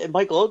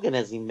 Michael Elgin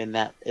hasn't even been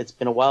that. It's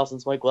been a while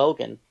since Michael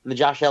Elgin. And the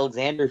Josh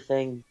Alexander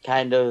thing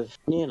kind of,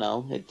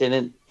 it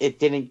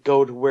didn't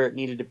go to where it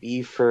needed to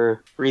be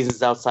for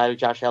reasons outside of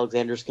Josh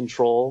Alexander's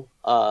control.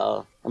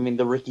 I mean,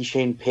 the Ricky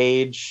Shane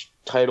Page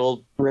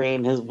title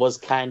reign was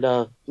kind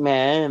of meh,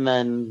 and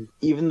then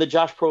even the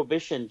Josh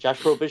Prohibition got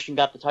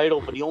the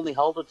title, but he only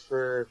held it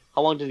for,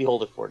 how long did he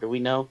hold it for? Do we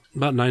know?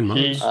 About 9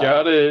 months. He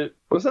got it,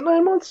 was it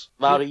 9 months?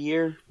 About a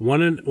year.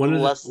 Won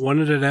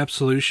it at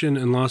Absolution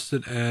and lost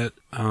it at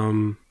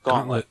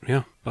Gauntlet.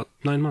 Yeah, about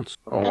 9 months.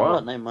 Oh, wow.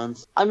 About 9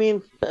 months. I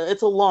mean,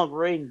 it's a long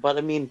reign, but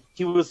I mean,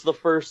 he was the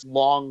first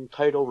long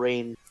title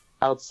reign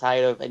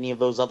outside of any of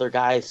those other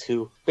guys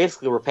who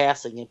basically were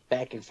passing it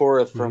back and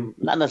forth from,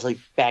 not necessarily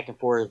back and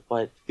forth,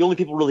 but the only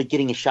people really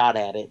getting a shot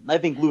at it. I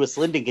think Louis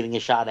Linden getting a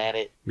shot at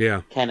it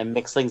kind of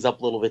mixed things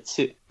up a little bit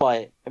too.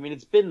 But, I mean,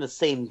 it's been the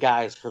same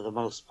guys for the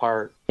most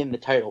part in the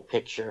title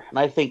picture. And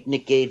I think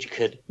Nick Gage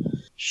could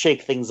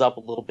shake things up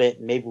a little bit,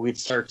 and maybe we'd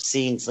start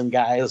seeing some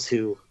guys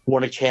who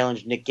want to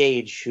challenge Nick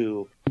Gage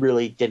who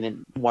really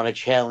didn't want to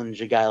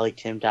challenge a guy like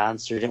Tim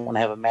Donst or didn't want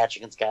to have a match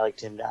against a guy like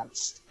Tim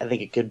Donst. I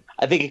think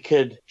it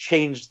could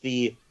change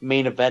the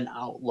main event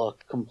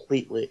outlook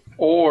completely.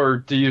 Or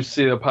do you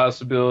see the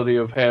possibility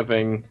of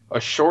having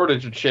a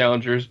shortage of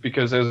challengers?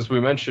 Because as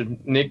we mentioned,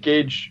 Nick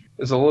Gage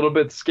is a little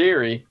bit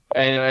scary,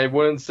 and I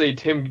wouldn't say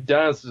Tim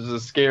Donst is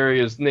as scary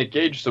as Nick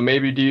Gage. So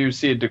maybe do you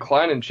see a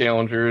decline in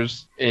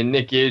challengers, and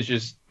Nick Gage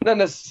just not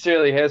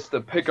necessarily has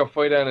to pick a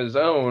fight on his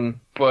own,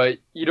 but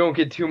you don't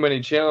get too many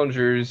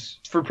challengers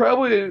for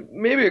probably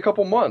maybe a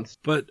couple months.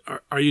 But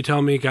are you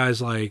telling me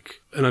guys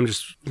like, and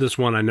this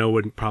one I know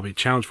wouldn't probably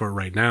challenge for it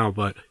right now,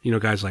 but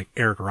guys like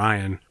Eric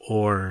Ryan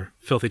or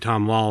Filthy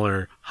Tom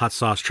Lawler, Hot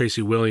Sauce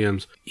Tracy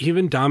Williams,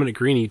 even Dominic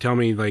Green, you tell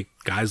me like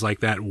guys like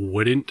that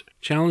wouldn't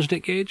challenge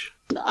Nick Gage?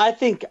 I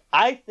think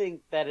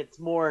that it's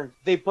more,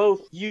 they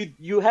both,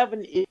 you have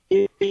an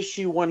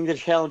issue wanting to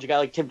challenge a guy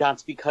like Tim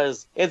Donst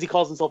because, as he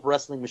calls himself a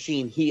wrestling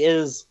machine, he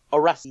is a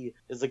wrestler. He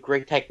is a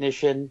great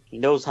technician. He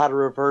knows how to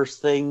reverse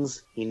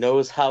things. He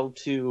knows how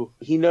to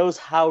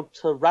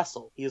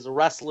wrestle. He is a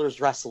wrestler's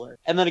wrestler.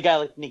 And then a guy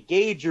like Nick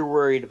Gage you're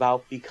worried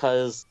about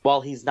because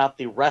while he's not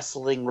the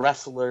wrestling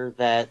wrestler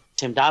that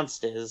Tim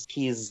Donst is,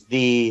 he's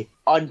the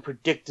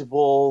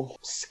unpredictable,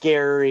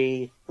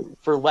 scary,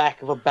 for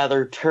lack of a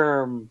better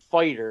term,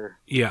 fighter.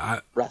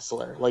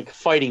 Wrestler, like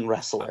fighting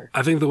wrestler.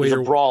 I think the way he's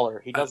you're a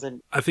brawler. He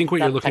doesn't. I think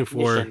what you're looking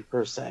for,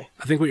 per se.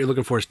 I think what you're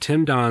looking for is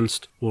Tim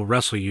Donst will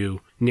wrestle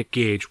you. Nick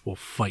Gage will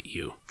fight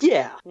you.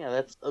 Yeah,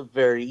 that's a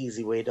very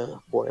easy way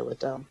to boil it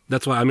down.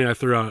 That's why I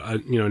threw out a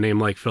name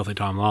like Filthy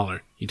Tom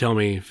Lawler. You tell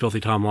me Filthy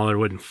Tom Lawler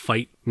wouldn't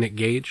fight Nick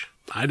Gage?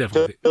 I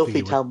definitely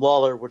Filthy Tom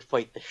Lawler would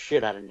fight the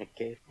shit out of Nick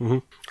Gage. Mm-hmm.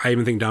 I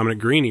even think Dominic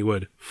Greeny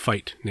would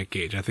fight Nick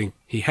Gage. I think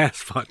he has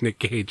fought Nick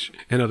Gage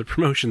in other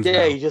promotions.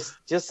 Yeah, now. he just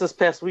this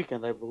past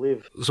weekend, I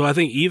believe. So I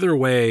think either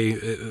way,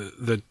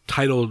 the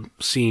title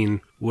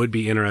scene would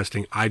be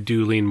interesting. I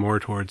do lean more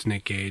towards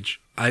Nick Gage.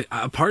 I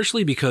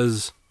partially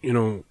because,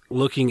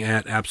 looking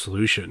at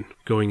Absolution,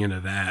 going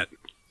into that,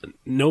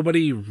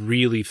 nobody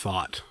really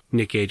thought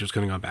Nick Gage was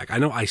going to go back. I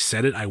know I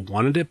said it, I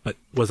wanted it, but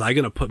was I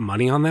going to put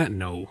money on that?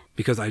 No,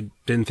 because I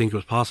didn't think it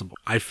was possible.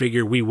 I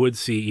figured we would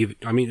see,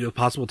 it was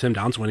possible Tim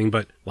Donst winning,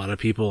 but a lot of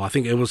people, I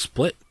think it was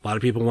split. A lot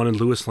of people wanted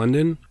Louis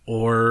Linden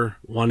or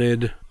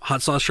wanted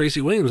Hot Sauce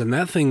Tracy Williams, and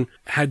that thing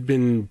had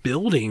been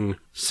building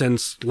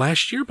since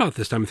last year about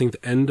this time. I think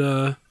the end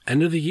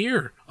of the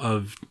year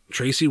of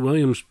Tracy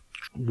Williams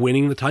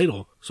winning the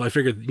title. So I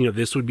figured,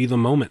 this would be the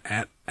moment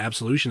at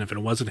Absolution if it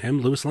wasn't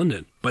him, Lewis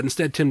Linden. But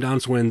instead, Tim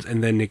Donst wins,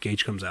 and then Nick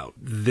Gage comes out.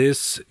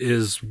 This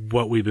is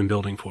what we've been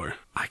building for.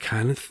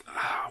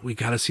 We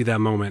got to see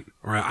that moment,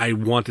 or I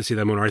want to see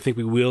that moment, or I think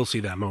we will see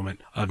that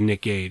moment of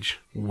Nick Gage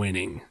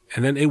winning.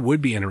 And then it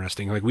would be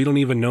interesting. Like, we don't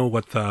even know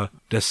what the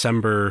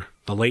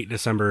late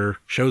December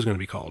show is going to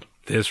be called.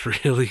 This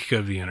really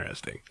could be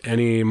interesting.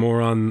 Any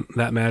more on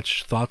that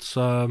match? Thoughts,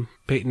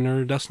 Peyton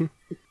or Dustin?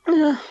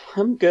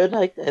 I'm good.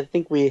 I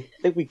think we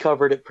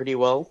covered it pretty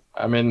well.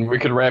 I mean, we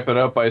could wrap it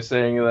up by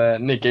saying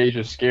that Nick Gage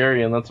is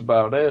scary, and that's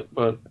about it,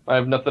 but I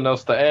have nothing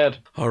else to add.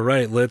 All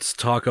right, let's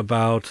talk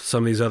about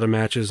some of these other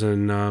matches,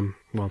 and,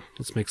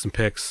 let's make some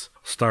picks.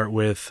 Start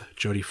with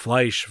Jody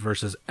Fleisch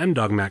versus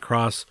M-Dog Matt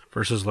Cross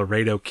versus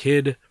Laredo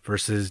Kid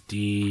versus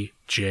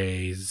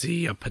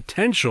DJZ. A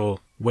potential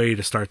way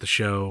to start the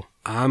show.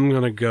 I'm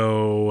going to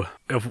go...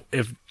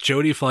 If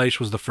Jody Fleisch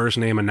was the first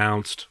name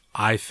announced,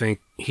 I think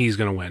he's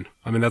going to win.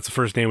 I mean, that's the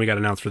first name we got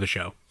announced for the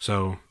show.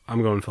 So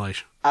I'm going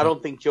Fleisch. I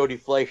don't think Jody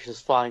Fleisch is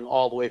flying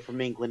all the way from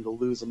England to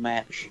lose a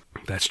match.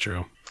 That's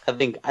true. I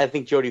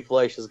think Jody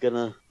Fleisch is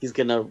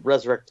gonna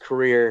resurrect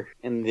career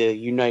in the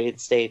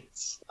United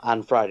States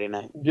on Friday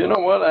night. You know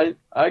what?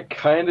 I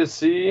kind of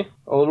see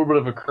a little bit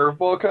of a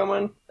curveball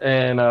coming,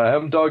 and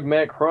M-Dog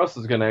Matt Cross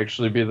is gonna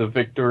actually be the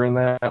victor in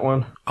that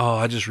one. Oh,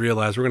 I just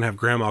realized we're gonna have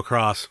Grandma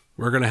Cross.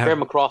 We're gonna have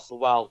Grandma Cross the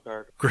wild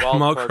card.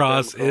 Grandma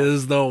Cross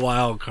is the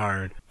wild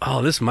card.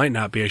 Oh, this might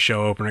not be a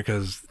show opener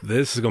because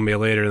this is gonna be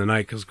later in the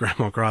night because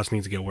Grandma Cross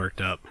needs to get worked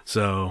up.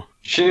 So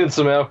she needs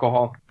some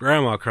alcohol.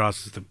 Grandma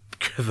Cross is the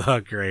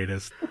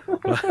greatest.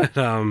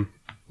 But,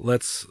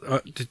 let's.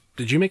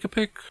 Did you make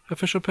a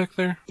official pick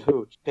there?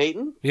 Who?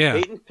 Peyton? Yeah.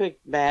 Peyton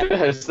picked Matt.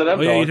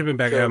 Yeah, you did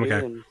back.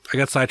 Okay. I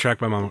got sidetracked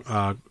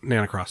by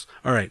Nana Cross.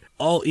 All right.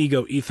 All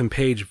Ego Ethan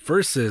Page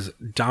versus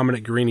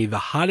Dominic Garrini, the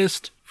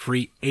hottest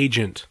free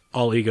agent.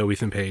 All Ego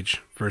Ethan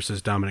Page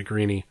versus Dominic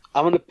Garrini.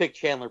 I'm going to pick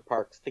Chandler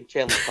Parks. I think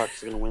Chandler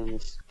Parks is going to win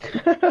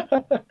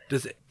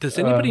this. Does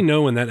anybody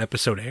know when that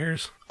episode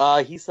airs?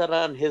 He said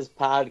on his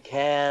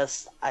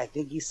podcast, I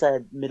think he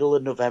said middle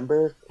of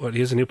November. What,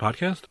 he has a new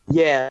podcast?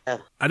 Yeah.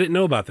 I didn't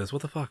know about this.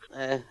 What the fuck?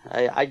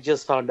 I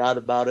just found out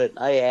about it.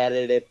 I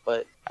added it,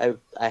 but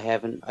I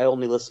haven't. I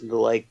only listened to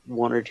like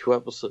 1 or 2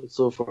 episodes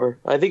so far.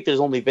 I think there's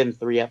only been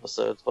 3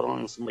 episodes, but I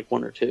only listened to like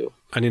 1 or 2.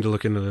 I need to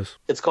look into this.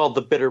 It's called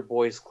the Bitter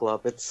Boys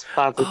Club. It's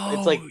sponsored.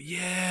 It's like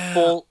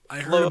I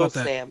heard about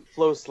that.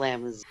 Flow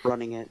Slam is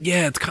running it.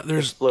 Yeah,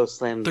 there's Flow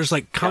Slam. There's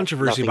like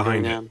controversy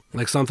behind it.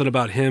 Like something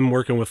about him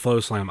working with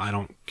Flow Slam. I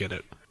don't get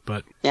it.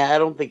 But yeah, I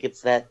don't think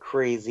it's that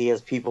crazy as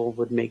people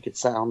would make it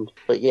sound.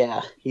 But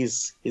yeah,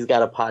 he's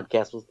got a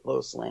podcast with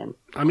Flow Slam.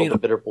 I mean, the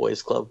Bitter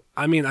Boys Club.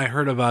 I mean, I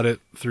heard about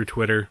it through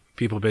Twitter.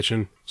 People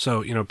bitching.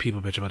 So,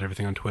 people bitch about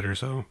everything on Twitter,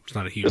 so it's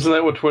not a huge... Isn't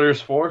that what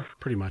Twitter's for?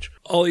 Pretty much.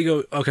 All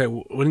Ego... Okay,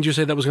 when did you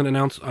say that was going to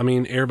announce? I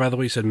mean, air, by the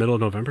way, you said middle of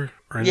November?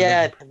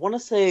 Yeah, I want to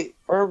say...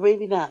 Or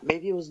maybe not.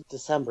 Maybe it was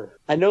December.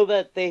 I know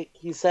that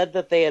he said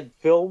that they had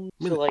filmed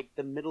to like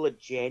the middle of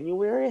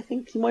January, I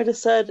think he might have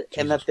said, Jesus.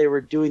 And that they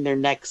were doing their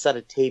next set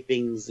of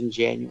tapings in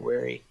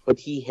January. But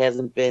he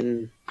hasn't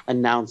been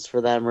announced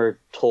for them or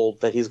told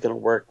that he's going to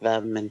work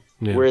them, and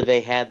where they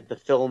had the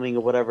filming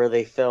of whatever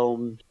they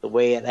filmed, the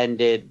way it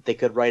ended, they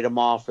could write him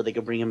off or they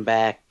could bring him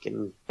back,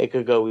 and it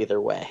could go either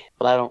way.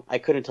 But I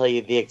couldn't tell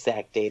you the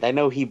exact date. I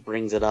know he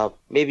brings it up.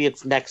 Maybe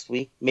it's next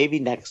week,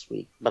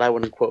 but I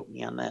wouldn't quote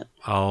me on that.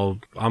 I'm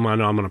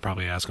gonna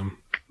probably ask him.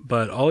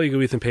 But All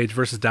Ego Ethan Page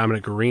versus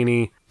Dominic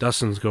Garrini.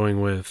 Dustin's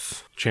going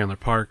with Chandler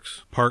Park.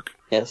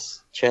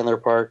 Yes, Chandler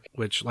Park.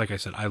 Which, like I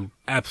said, I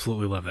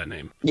absolutely love that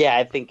name. Yeah,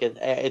 I think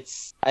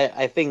it's.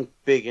 I think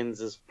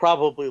Biggins is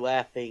probably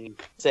laughing,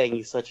 saying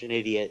he's such an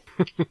idiot.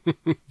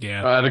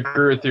 Yeah, I'd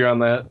agree with you on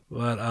that.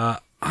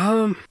 But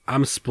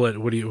I'm split.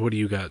 What do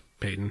you got,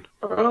 Peyton?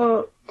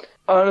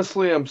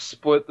 Honestly, I'm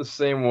split the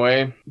same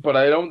way, but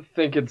I don't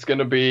think it's going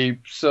to be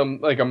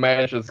a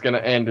match that's going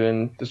to end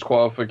in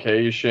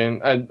disqualification.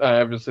 I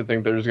obviously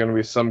think there's going to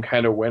be some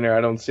kind of winner.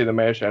 I don't see the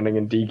match ending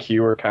in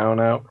DQ or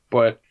count out,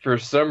 but for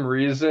some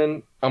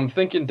reason, I'm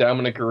thinking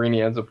Dominic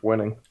Garrini ends up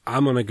winning.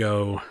 I'm going to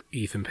go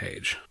Ethan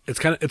Page.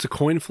 It's a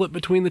coin flip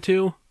between the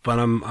two, but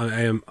I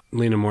am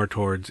leaning more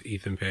towards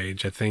Ethan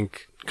Page. I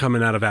think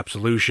coming out of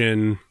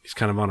Absolution, he's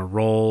kind of on a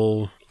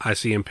roll. I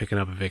see him picking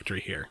up a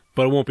victory here.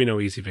 But it won't be no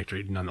easy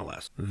victory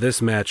nonetheless.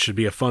 This match should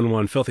be a fun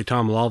one. Filthy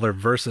Tom Lawler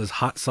versus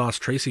Hot Sauce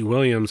Tracy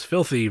Williams.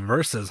 Filthy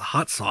versus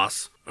Hot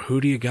Sauce. Who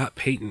do you got,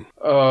 Peyton?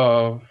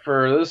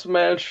 For this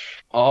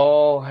match,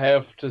 I'll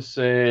have to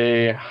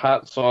say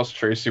Hot Sauce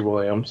Tracy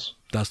Williams.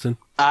 Dustin?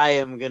 I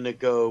am going to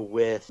go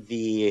with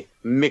the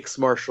mixed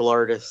martial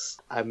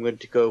artist. I'm going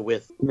to go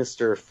with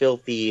Mr.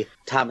 Filthy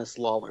Thomas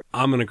Lawler.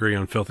 I'm going to agree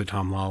on Filthy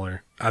Tom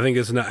Lawler. I think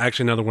it's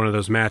actually another one of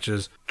those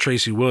matches.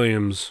 Tracy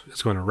Williams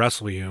is going to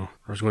wrestle you,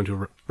 or is going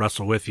to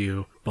wrestle with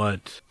you,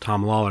 but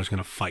Tom Lawler is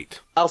going to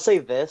fight. I'll say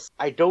this.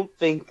 I don't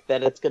think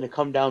that it's going to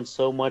come down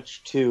so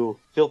much to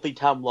Filthy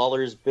Tom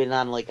Lawler's been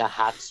on like a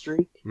hot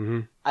streak.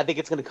 Mm-hmm. I think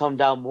it's going to come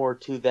down more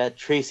to that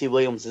Tracy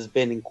Williams has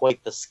been in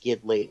quite the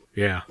skid lately.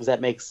 Yeah. Does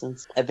that make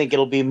sense? I think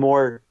it'll be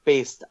more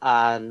based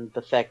on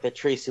the fact that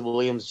Tracy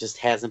Williams just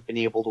hasn't been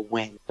able to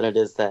win than it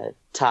is that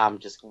Tom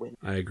just wins.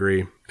 I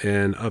agree.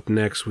 And up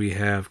next we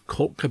have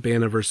Colt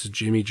Cabana versus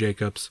Jimmy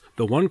Jacobs.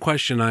 The one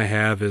question I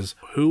have is,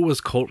 who was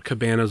Colt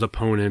Cabana's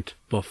opponent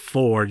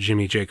before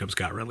Jimmy Jacobs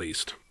got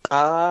released?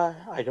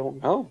 I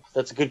don't know.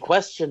 That's a good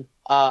question.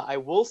 I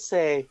will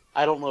say,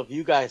 I don't know if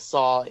you guys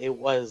saw, it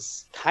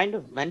was kind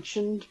of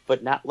mentioned,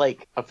 but not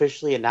like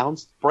officially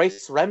announced.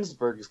 Bryce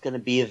Remsburg is going to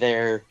be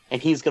there,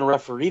 and he's going to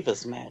referee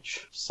this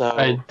match. So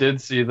I did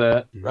see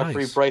that.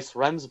 Referee Nice. Bryce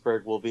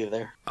Remsburg will be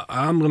there.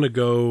 I'm gonna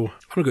go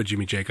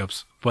Jimmy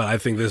Jacobs, but I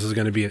think this is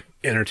gonna be an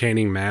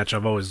entertaining match.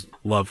 I've always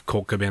loved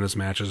Colt Cabana's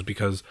matches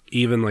because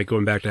even like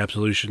going back to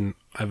Absolution,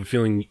 I have a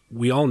feeling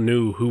we all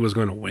knew who was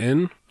going to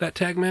win that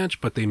tag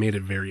match, but they made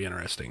it very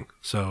interesting.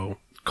 So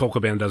Colt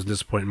Cabana doesn't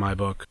disappoint in my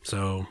book.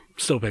 So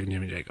still picking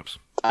Jimmy Jacobs.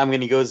 I'm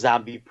going to go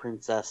Zombie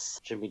Princess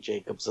Jimmy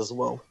Jacobs as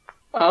well.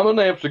 I'm going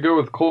to have to go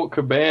with Colt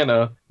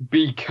Cabana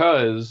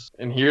because,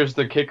 and here's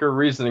the kicker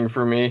reasoning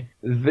for me,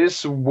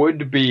 this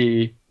would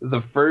be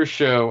the first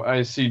show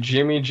I see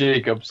Jimmy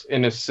Jacobs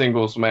in a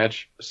singles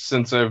match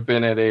since I've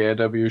been at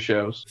AIW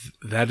shows.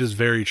 That is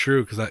very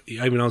true, because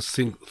I was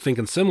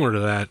thinking similar to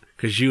that,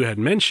 because you had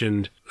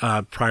mentioned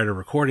prior to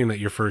recording that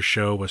your first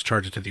show was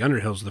Charge It to the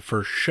Underhills, the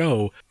first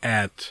show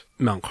at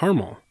Mount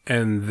Carmel.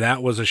 And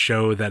that was a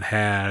show that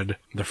had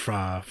the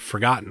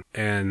Forgotten,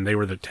 and they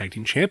were the tag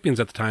team champions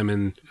at the time,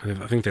 and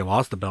I think they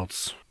lost the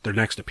belts their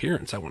next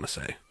appearance, I want to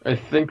say. I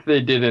think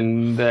they did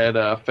in that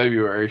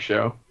February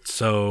show.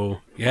 So,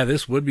 yeah,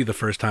 this would be the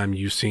first time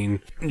you've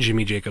seen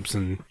Jimmy Jacobs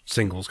in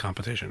singles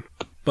competition.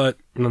 But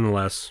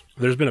nonetheless,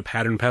 there's been a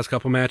pattern past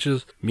couple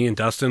matches. Me and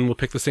Dustin will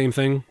pick the same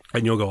thing,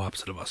 and you'll go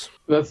opposite of us.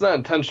 That's not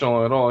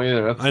intentional at all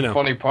either. That's I know. the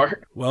funny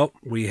part. Well,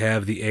 we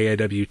have the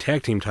AIW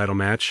Tag Team title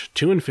match,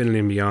 To Infinity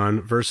and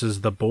Beyond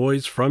versus the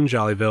boys from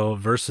Jollyville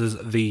versus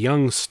the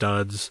Young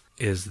Studs.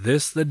 Is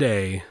this the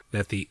day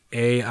that the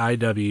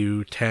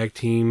AIW Tag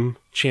Team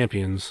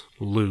champions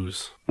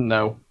lose?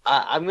 No.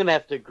 I'm going to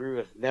have to agree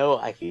with no.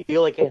 I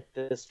feel like at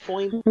this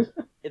point,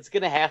 it's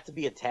going to have to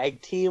be a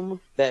tag team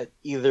that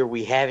either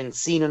we haven't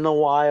seen in a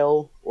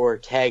while, or a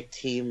tag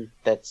team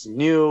that's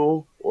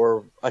new,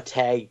 or a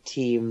tag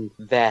team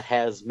that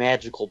has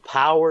magical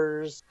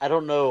powers. I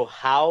don't know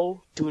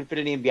how To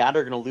Infinity and Beyond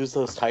are going to lose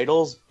those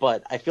titles,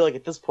 but I feel like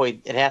at this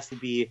point it has to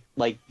be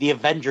like the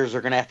Avengers are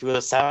going to have to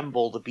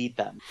assemble to beat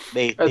them.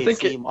 They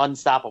seem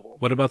unstoppable.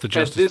 What about the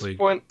Justice At this League?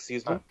 point,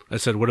 Excuse me? I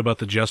said, what about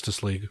the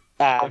Justice League?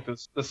 like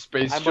the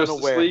Space I'm Justice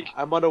unaware. League.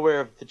 I'm unaware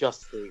of the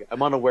Justice League.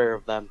 I'm unaware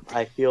of them.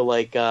 I feel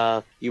like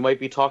you might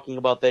be talking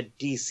about that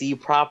DC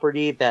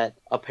property that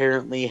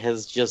apparently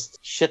has just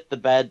shit the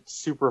bed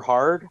super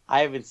hard.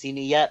 I haven't seen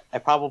it yet. I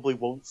probably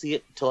won't see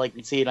it until I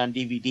can see it on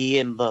DVD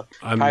in the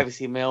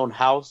privacy of my own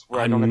house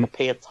where I don't have to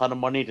pay a ton of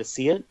money to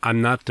see it.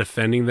 I'm not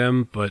defending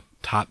them, but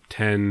top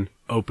 10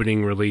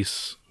 opening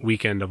release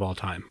weekend of all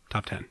time.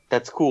 Top 10.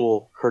 That's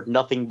cool. Heard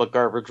nothing but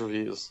garbage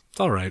reviews. It's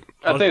all right.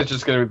 I think it's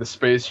just going to be the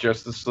Space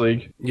Justice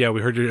League. Yeah,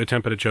 we heard your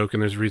attempt at a joke,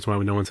 and there's a reason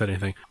why no one said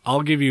anything.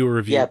 I'll give you a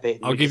review. Yeah, but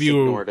I'll we give just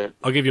you. ignored it.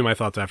 I'll give you my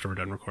thoughts after we're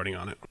done recording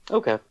on it.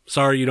 Okay.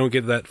 Sorry you don't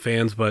get that,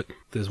 fans, but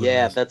this is what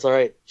Yeah, it is. that's all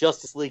right.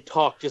 Justice League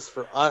talk just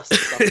for us.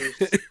 suckers.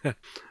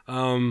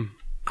 I'm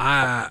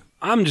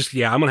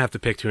gonna have to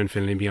pick To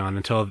Infinity and Beyond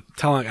until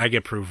I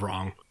get proved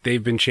wrong.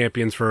 They've been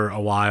champions for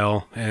a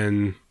while,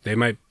 and they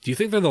might. Do you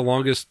think they're the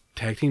longest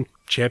tag team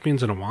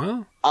champions in a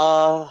while?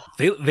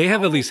 They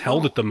have at least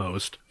held it the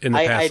most in the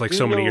past, I like do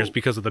so many know- years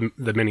because of the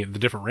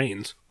different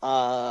reigns.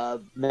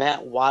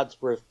 Matt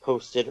Wadsworth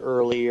posted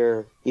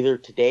earlier, either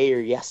today or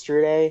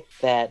yesterday,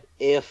 that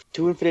if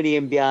To Infinity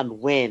and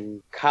Beyond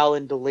win,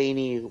 Colin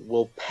Delaney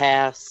will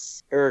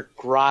pass Eric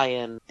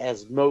Ryan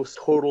as most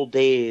total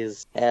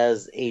days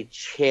as a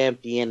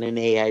champion in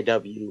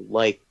AIW,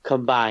 like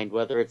combined,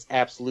 whether it's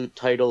absolute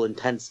title,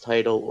 intense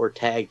title, or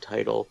tag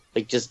title,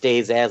 like just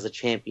days as a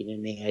champion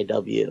in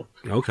AIW.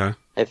 Okay.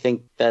 I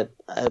think that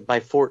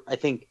I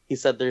think he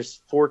said there's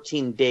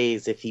 14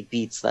 days if he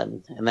beats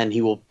them, and then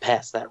he will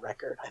pass that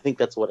record. I think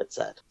that's what it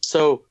said.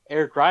 So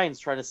Eric Ryan's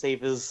trying to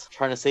save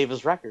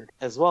his record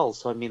as well.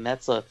 So I mean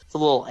it's a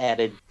little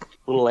added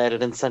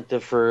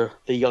incentive for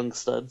the young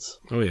studs.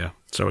 Oh yeah.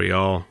 So we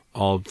all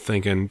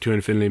thinking To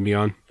Infinity and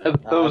Beyond.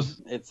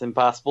 It's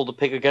impossible to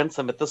pick against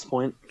them at this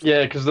point.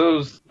 Yeah, because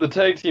the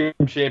tag team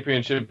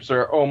championships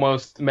are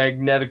almost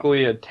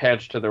magnetically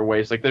attached to their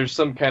waist. Like there's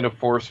some kind of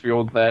force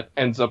field that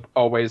ends up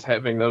always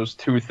having those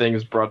two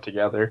things brought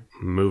together.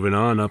 Moving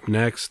on, up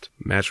next,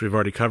 match we've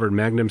already covered,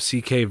 Magnum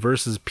CK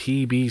versus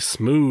PB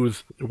Smooth.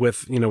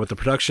 With the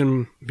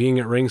production being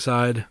at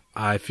ringside,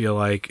 I feel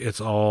like it's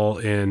all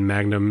in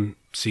Magnum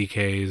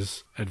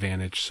CK's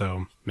advantage.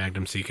 So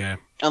Magnum CK.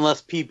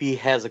 Unless PB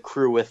has a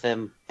crew with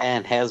him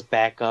and has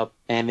backup,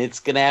 and it's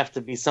going to have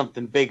to be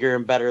something bigger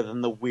and better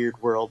than the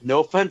Weird World. No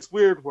offense,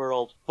 Weird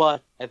World,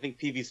 but I think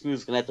PB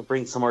Smooth's going to have to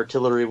bring some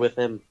artillery with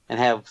him and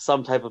have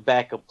some type of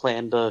backup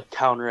plan to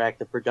counteract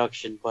the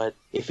production. But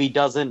if he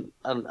doesn't,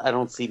 I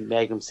don't see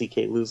Magnum CK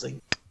losing.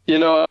 You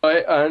know,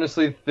 I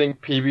honestly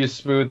think PB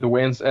Smooth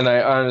wins, and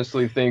I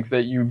honestly think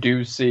that you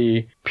do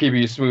see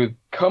PB Smooth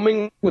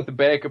coming with the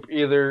backup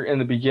either in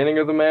the beginning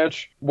of the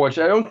match, which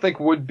I don't think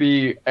would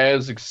be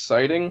as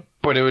exciting,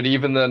 but it would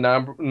even the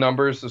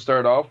numbers to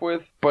start off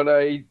with. But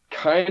I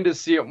kind of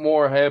see it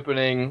more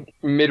happening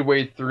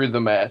midway through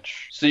the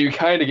match. So you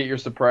kind of get your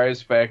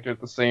surprise factor at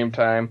the same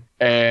time.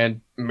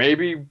 And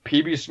maybe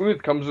PB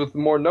Smooth comes with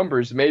more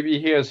numbers. Maybe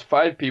he has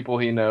 5 people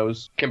he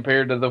knows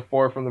compared to the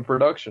 4 from the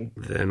production.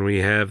 Then we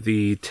have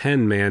the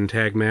 10-man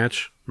tag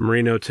match.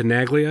 Marino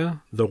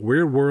Tenaglia, The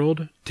Weird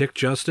World, Dick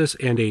Justice,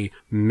 and a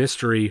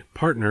mystery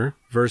partner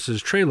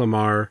versus Trey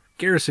Lamar,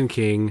 Garrison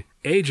King,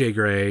 AJ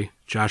Gray,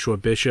 Joshua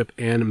Bishop,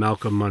 and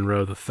Malcolm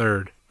Monroe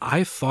III.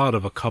 I thought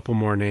of a couple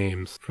more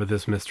names for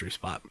this mystery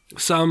spot.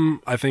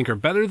 Some I think are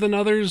better than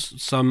others.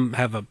 Some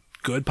have a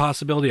good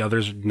possibility.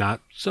 Others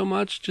not so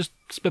much. Just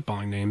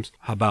spitballing names.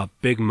 How about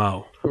Big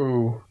Mo?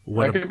 Ooh,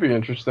 that could be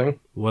interesting.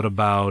 What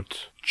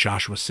about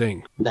Joshua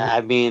Singh?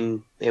 I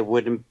mean, it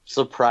wouldn't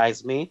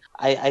surprise me.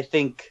 I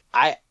think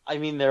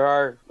there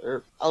are,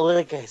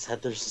 like I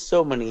said, there's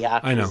so many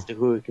options to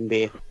who it can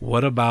be.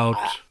 What about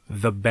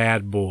the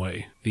bad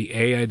boy, the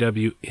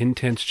AIW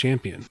Intense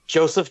Champion?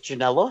 Joseph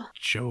Janela?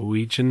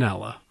 Joey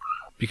Janela.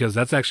 Because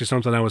that's actually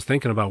something I was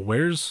thinking about.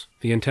 Where's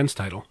the Intense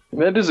title?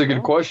 That is a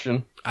good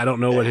question. I don't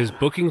know what his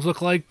bookings look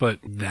like, but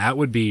that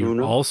would be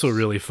also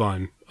really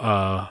fun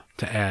to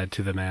add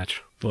to the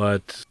match.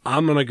 But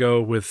I'm going to go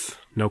with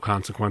No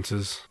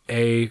Consequences.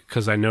 A,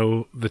 because I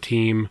know the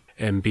team,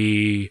 and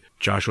B,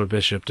 Joshua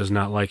Bishop does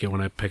not like it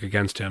when I pick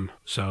against him.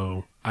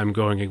 So I'm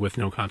going with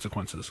No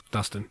Consequences.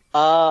 Dustin?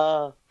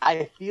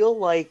 I feel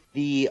like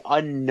the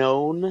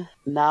unknown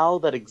now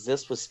that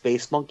exists with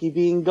Space Monkey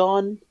being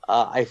gone,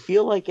 I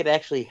feel like it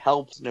actually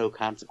helps No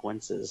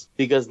Consequences.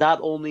 Because not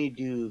only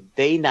do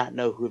they not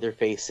know who they're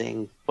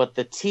facing, but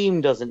the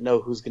team doesn't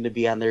know who's going to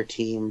be on their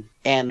team.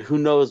 And who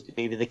knows,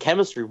 maybe the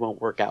chemistry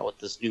won't work out with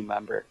this new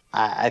member.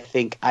 I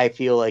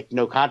feel like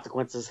No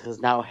Consequences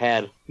has now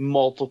had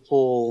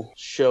multiple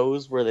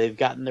shows where they've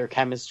gotten their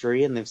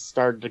chemistry and they've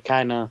started to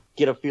kind of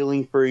get a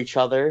feeling for each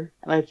other.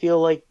 And I feel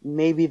like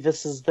maybe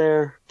this is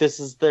their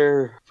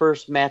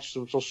first match,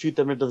 which will shoot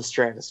them into the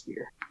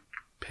stratosphere.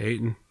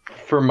 Peyton?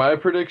 For my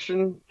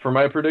prediction,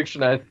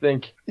 I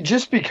think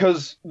just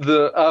because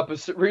the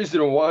opposite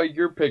reason why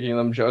you're picking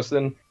them,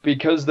 Justin,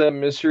 because that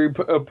mystery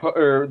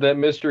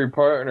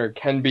partner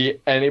can be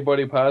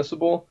anybody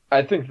possible.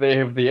 I think they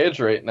have the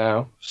edge right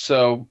now.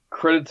 So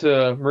credit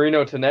to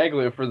Marino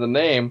Tenaglia for the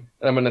name.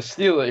 I'm going to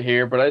steal it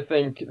here, but I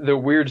think the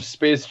Weird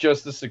Space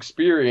Justice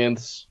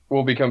Experience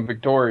will become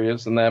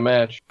victorious in that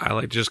match. I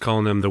like just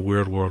calling them the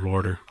Weird World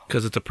Order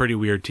because it's a pretty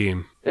weird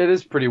team. It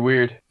is pretty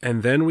weird.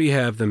 And then we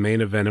have the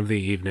main event of the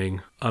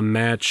evening, a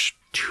match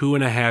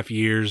 2.5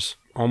 years,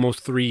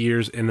 almost 3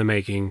 years in the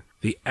making.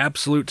 The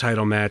absolute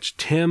title match,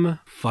 Tim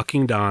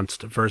fucking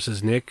Donst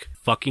versus Nick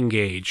fucking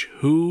Gage.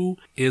 Who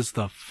is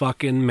the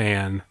fucking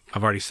man?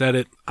 I've already said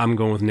it. I'm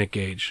going with Nick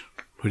Gage.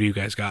 Who do you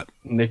guys got?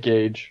 Nick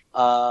Gage.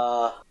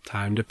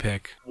 Time to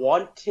pick.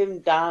 Want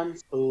Tim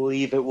Donst?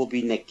 Believe it will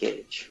be Nick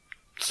Gage.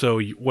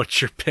 So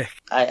what's your pick?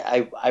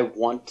 I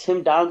want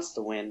Tim Donst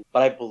to win,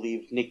 but I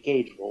believe Nick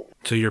Gage will win.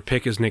 So your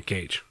pick is Nick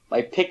Gage?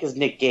 My pick is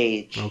Nick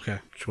Gage. Okay.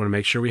 Just want to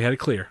make sure we had it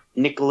clear.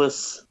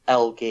 Nicholas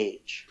L.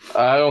 Gage.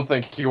 I don't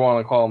think you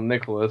want to call him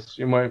Nicholas.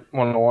 You might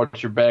want to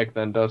watch your back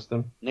then,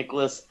 Dustin.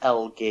 Nicholas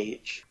L.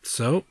 Gage.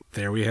 So,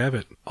 there we have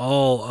it.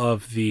 All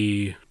of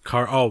the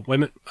Oh, wait a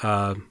minute.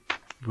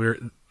 We're...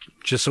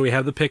 Just so we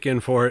have the pick in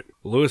for it,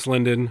 Louis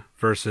Linden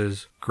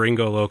versus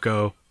Gringo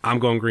Loco. I'm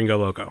going Gringo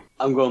Loco.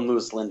 I'm going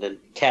Louis Linden,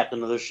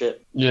 captain of the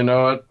ship. You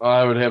know what?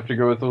 I would have to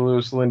go with the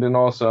Louis Linden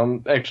also.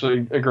 I'm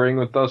actually agreeing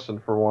with Dustin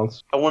for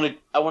once. I want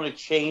to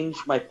change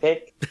my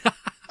pick.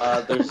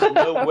 There's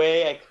no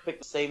way I could pick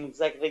the same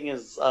exact thing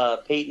as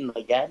Peyton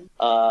again.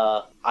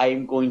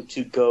 I'm going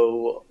to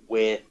go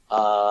with...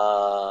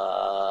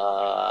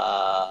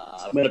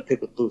 I'm going to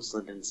pick with Louis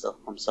Linden still.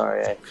 I'm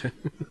sorry. I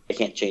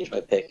can't change my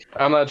pick.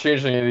 I'm not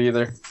changing it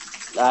either.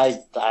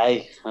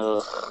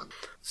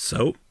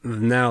 So,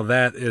 now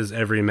that is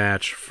every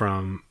match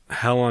from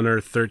Hell on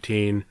Earth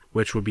 13,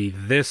 which will be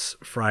this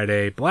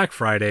Friday, Black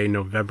Friday,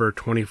 November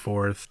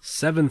 24th,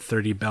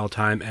 7:30 bell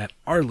time at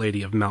Our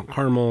Lady of Mount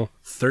Carmel,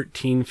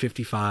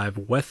 1355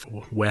 West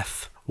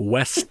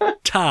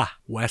Ta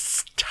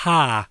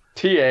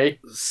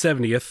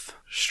 70th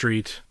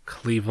Street,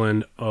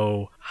 Cleveland,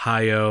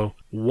 Ohio.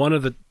 One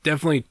of the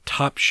definitely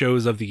top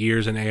shows of the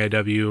years in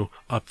AIW,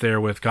 up there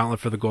with Gauntlet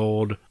for the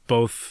Gold,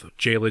 both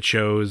J-Lit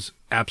shows,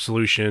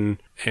 Absolution,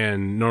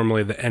 and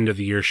normally the end of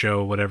the year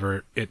show,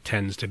 whatever it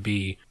tends to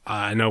be.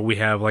 I know we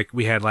have, like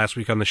we had last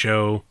week on the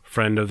show,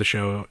 friend of the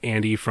show,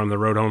 Andy from the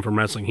Road Home from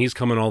Wrestling. He's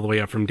coming all the way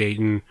up from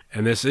Dayton,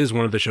 and this is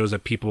one of the shows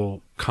that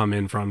people come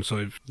in from. So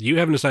if you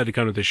haven't decided to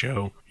come to the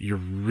show, you're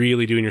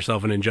really doing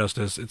yourself an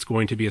injustice. It's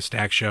going to be a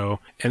stacked show,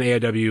 and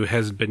AIW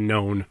has been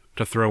known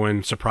to throw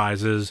in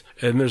surprises.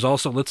 And there's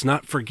also, let's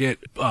not forget,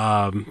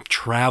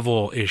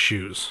 travel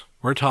issues.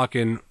 We're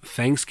talking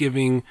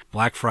Thanksgiving,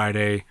 Black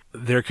Friday,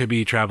 there could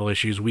be travel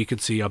issues. We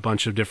could see a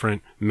bunch of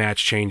different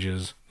match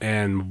changes,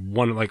 and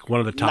one of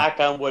the top. Knock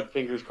on wood,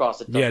 fingers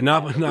crossed. It doesn't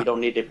happen. We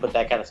don't need to put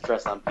that kind of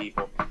stress on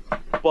people,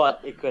 but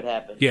it could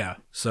happen. Yeah.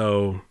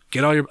 So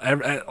get all your,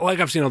 like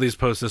I've seen all these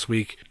posts this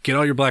week, get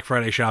all your Black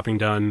Friday shopping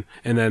done,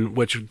 and then,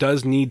 which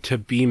does need to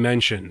be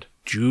mentioned,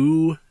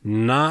 do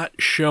not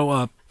show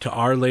up to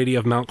Our Lady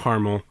of Mount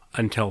Carmel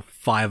until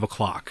 5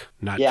 o'clock.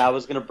 I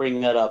was going to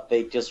bring that up.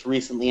 They just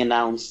recently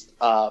announced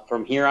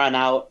from here on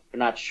out, do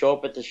not show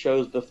up at the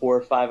shows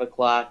before 5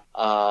 o'clock.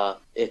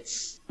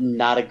 It's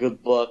not a good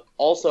look.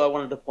 Also, I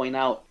wanted to point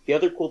out, the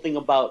other cool thing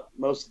about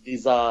most of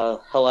these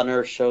Hell on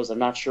Earth shows, I'm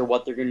not sure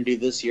what they're going to do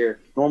this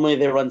year. Normally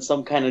they run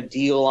some kind of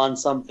deal on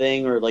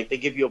something, or like they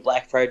give you a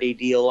Black Friday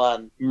deal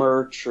on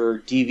merch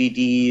or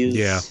DVDs.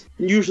 Yeah.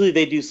 Usually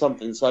they do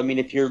something. So, I mean,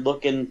 if you're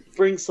looking,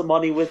 bring some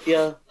money with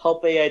you,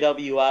 help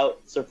AIW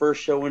out. It's their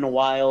first show in a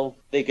while.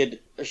 They could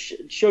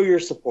show your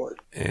support.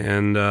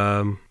 And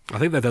I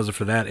think that does it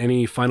for that.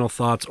 Any final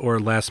thoughts or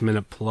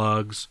last-minute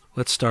plugs?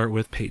 Let's start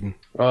with Peyton.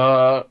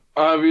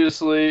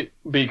 Obviously,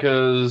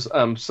 because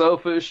I'm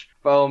selfish,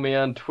 follow me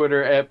on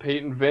Twitter at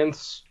Peyton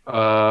Vince.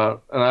 And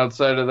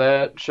outside of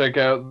that, check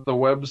out the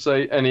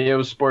website,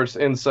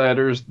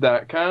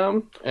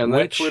 neosportsinsiders.com. And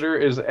that Twitter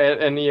is at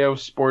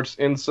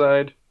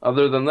neosportsinside.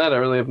 Other than that, I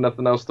really have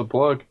nothing else to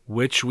plug.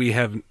 Which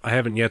I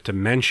haven't yet to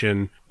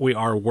mention. We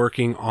are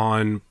working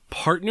on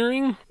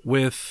partnering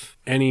with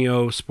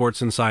NEO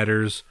Sports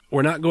Insiders.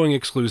 We're not going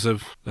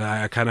exclusive.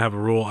 I kind of have a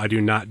rule. I do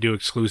not do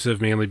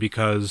exclusive, mainly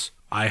because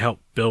I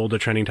help build a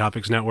Trending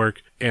Topics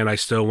network, and I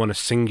still want a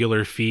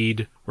singular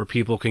feed where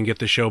people can get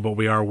the show, but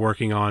we are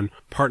working on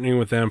partnering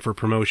with them for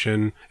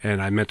promotion,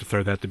 and I meant to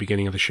throw that at the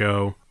beginning of the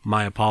show.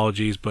 My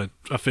apologies, but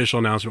official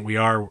announcement, we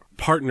are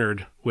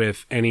partnered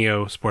with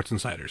NEO Sports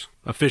Insiders.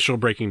 Official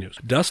breaking news.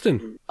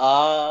 Dustin?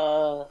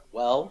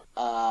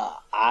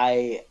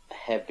 I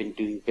have been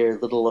doing very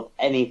little of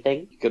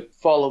anything. You could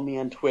follow me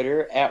on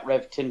Twitter at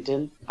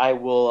RevTintin. I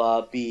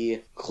will be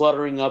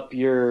cluttering up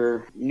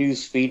your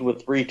newsfeed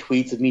with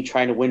retweets of me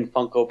trying to win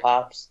Funko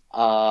Pops.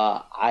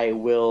 I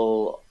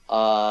will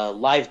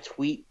live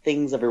tweet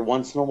things every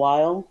once in a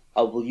while.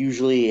 I will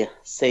usually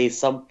say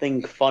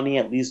something funny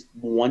at least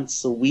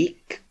once a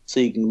week, so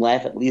you can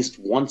laugh at least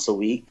once a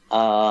week.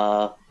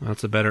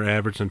 That's a better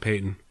average than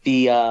Peyton.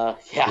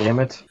 Damn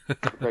it. For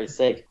Christ's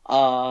sake.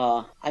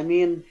 I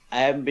mean,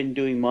 I haven't been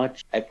doing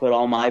much. I put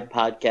all my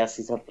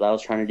podcasting stuff that I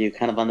was trying to do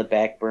kind of on the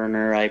back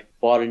burner. I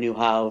bought a new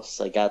house.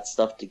 I got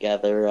stuff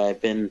together. I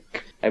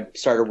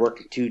started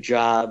working 2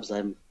 jobs.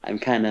 I've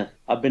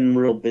been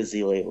real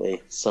busy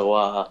lately. So,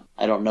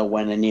 I don't know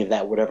when any of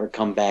that would ever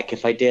come back.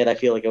 If I did, I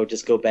feel like I would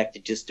just go back to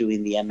just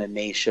doing the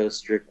MMA show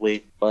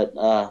strictly. But,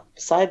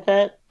 beside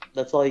that,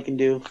 that's all you can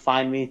do.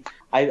 Find me.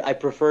 I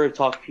prefer to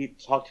talk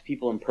to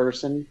people in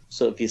person.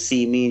 So if you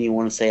see me and you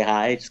want to say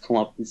hi, just come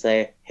up and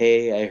say,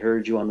 "Hey, I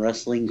heard you on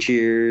Wrestling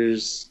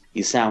Cheers.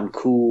 You sound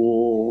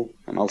cool."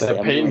 And I'll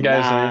say, Peyton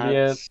guy's an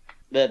idiot.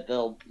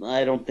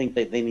 I don't think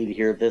that they need to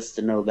hear this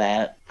to know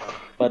that.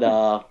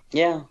 But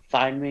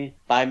find me.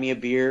 Buy me a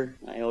beer.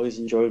 I always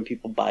enjoy when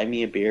people buy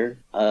me a beer.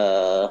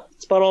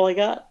 That's about all I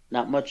got.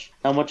 Not much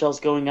else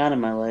going on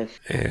in my life.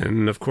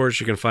 And of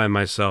course, you can find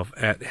myself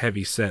at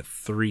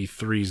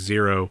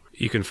Heavyset330.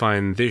 You can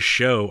find this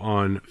show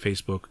on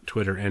Facebook,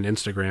 Twitter, and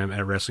Instagram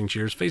at Wrestling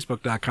Cheers.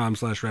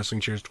 Facebook.com/Wrestling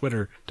Cheers,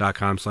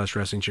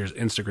 Twitter.com/Wrestling Cheers,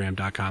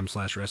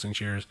 Instagram.com/Wrestling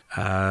Cheers.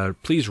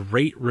 Please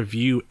rate,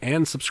 review,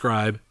 and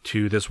subscribe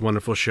to this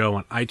wonderful show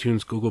on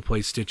iTunes, Google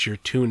Play, Stitcher,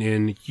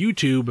 TuneIn,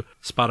 YouTube,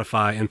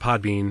 Spotify, and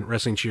Podbean,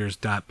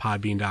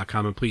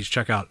 WrestlingCheers.podbean.com. And please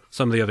check out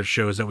some of the other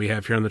shows that we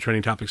have here on the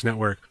Trending Topics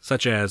Network,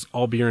 such as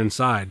All Beer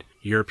Inside,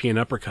 European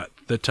Uppercut,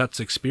 The Tuts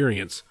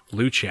Experience,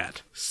 Lou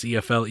Chat,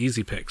 CFL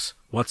Easy Picks,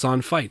 What's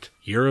on Fight,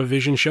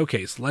 Eurovision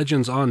Showcase,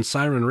 Legends on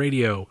Siren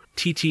Radio,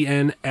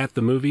 TTN at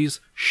the Movies,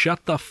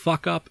 Shut the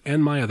Fuck Up,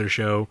 and my other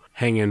show,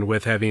 Hangin'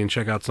 with Heavy. And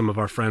check out some of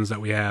our friends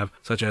that we have,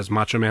 such as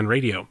Macho Man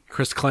Radio,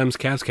 Chris Clem's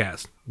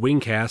Cavscast,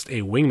 Wingcast,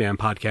 a Wingman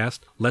podcast,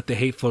 Let the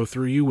Hate Flow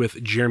Through You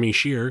with Jeremy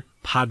Shear,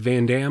 Pod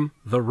Van Dam,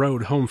 The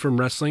Road Home from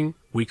Wrestling,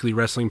 Weekly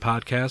Wrestling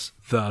Podcast,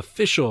 the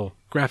official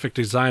graphic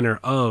designer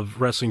of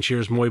Wrestling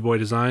Cheers, Moy Boy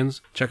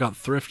Designs. Check out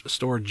Thrift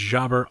Store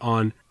Jobber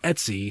on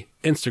Etsy,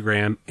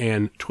 Instagram,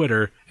 and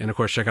Twitter. And of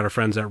course, check out our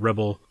friends at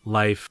Rebel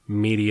Life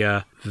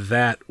Media.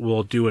 That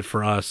will do it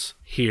for us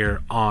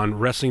here on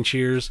Wrestling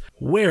Cheers,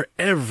 where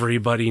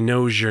everybody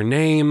knows your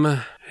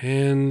name,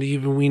 and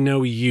even we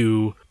know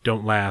you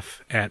don't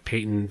laugh at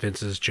Peyton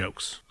Vince's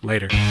jokes.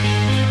 Later.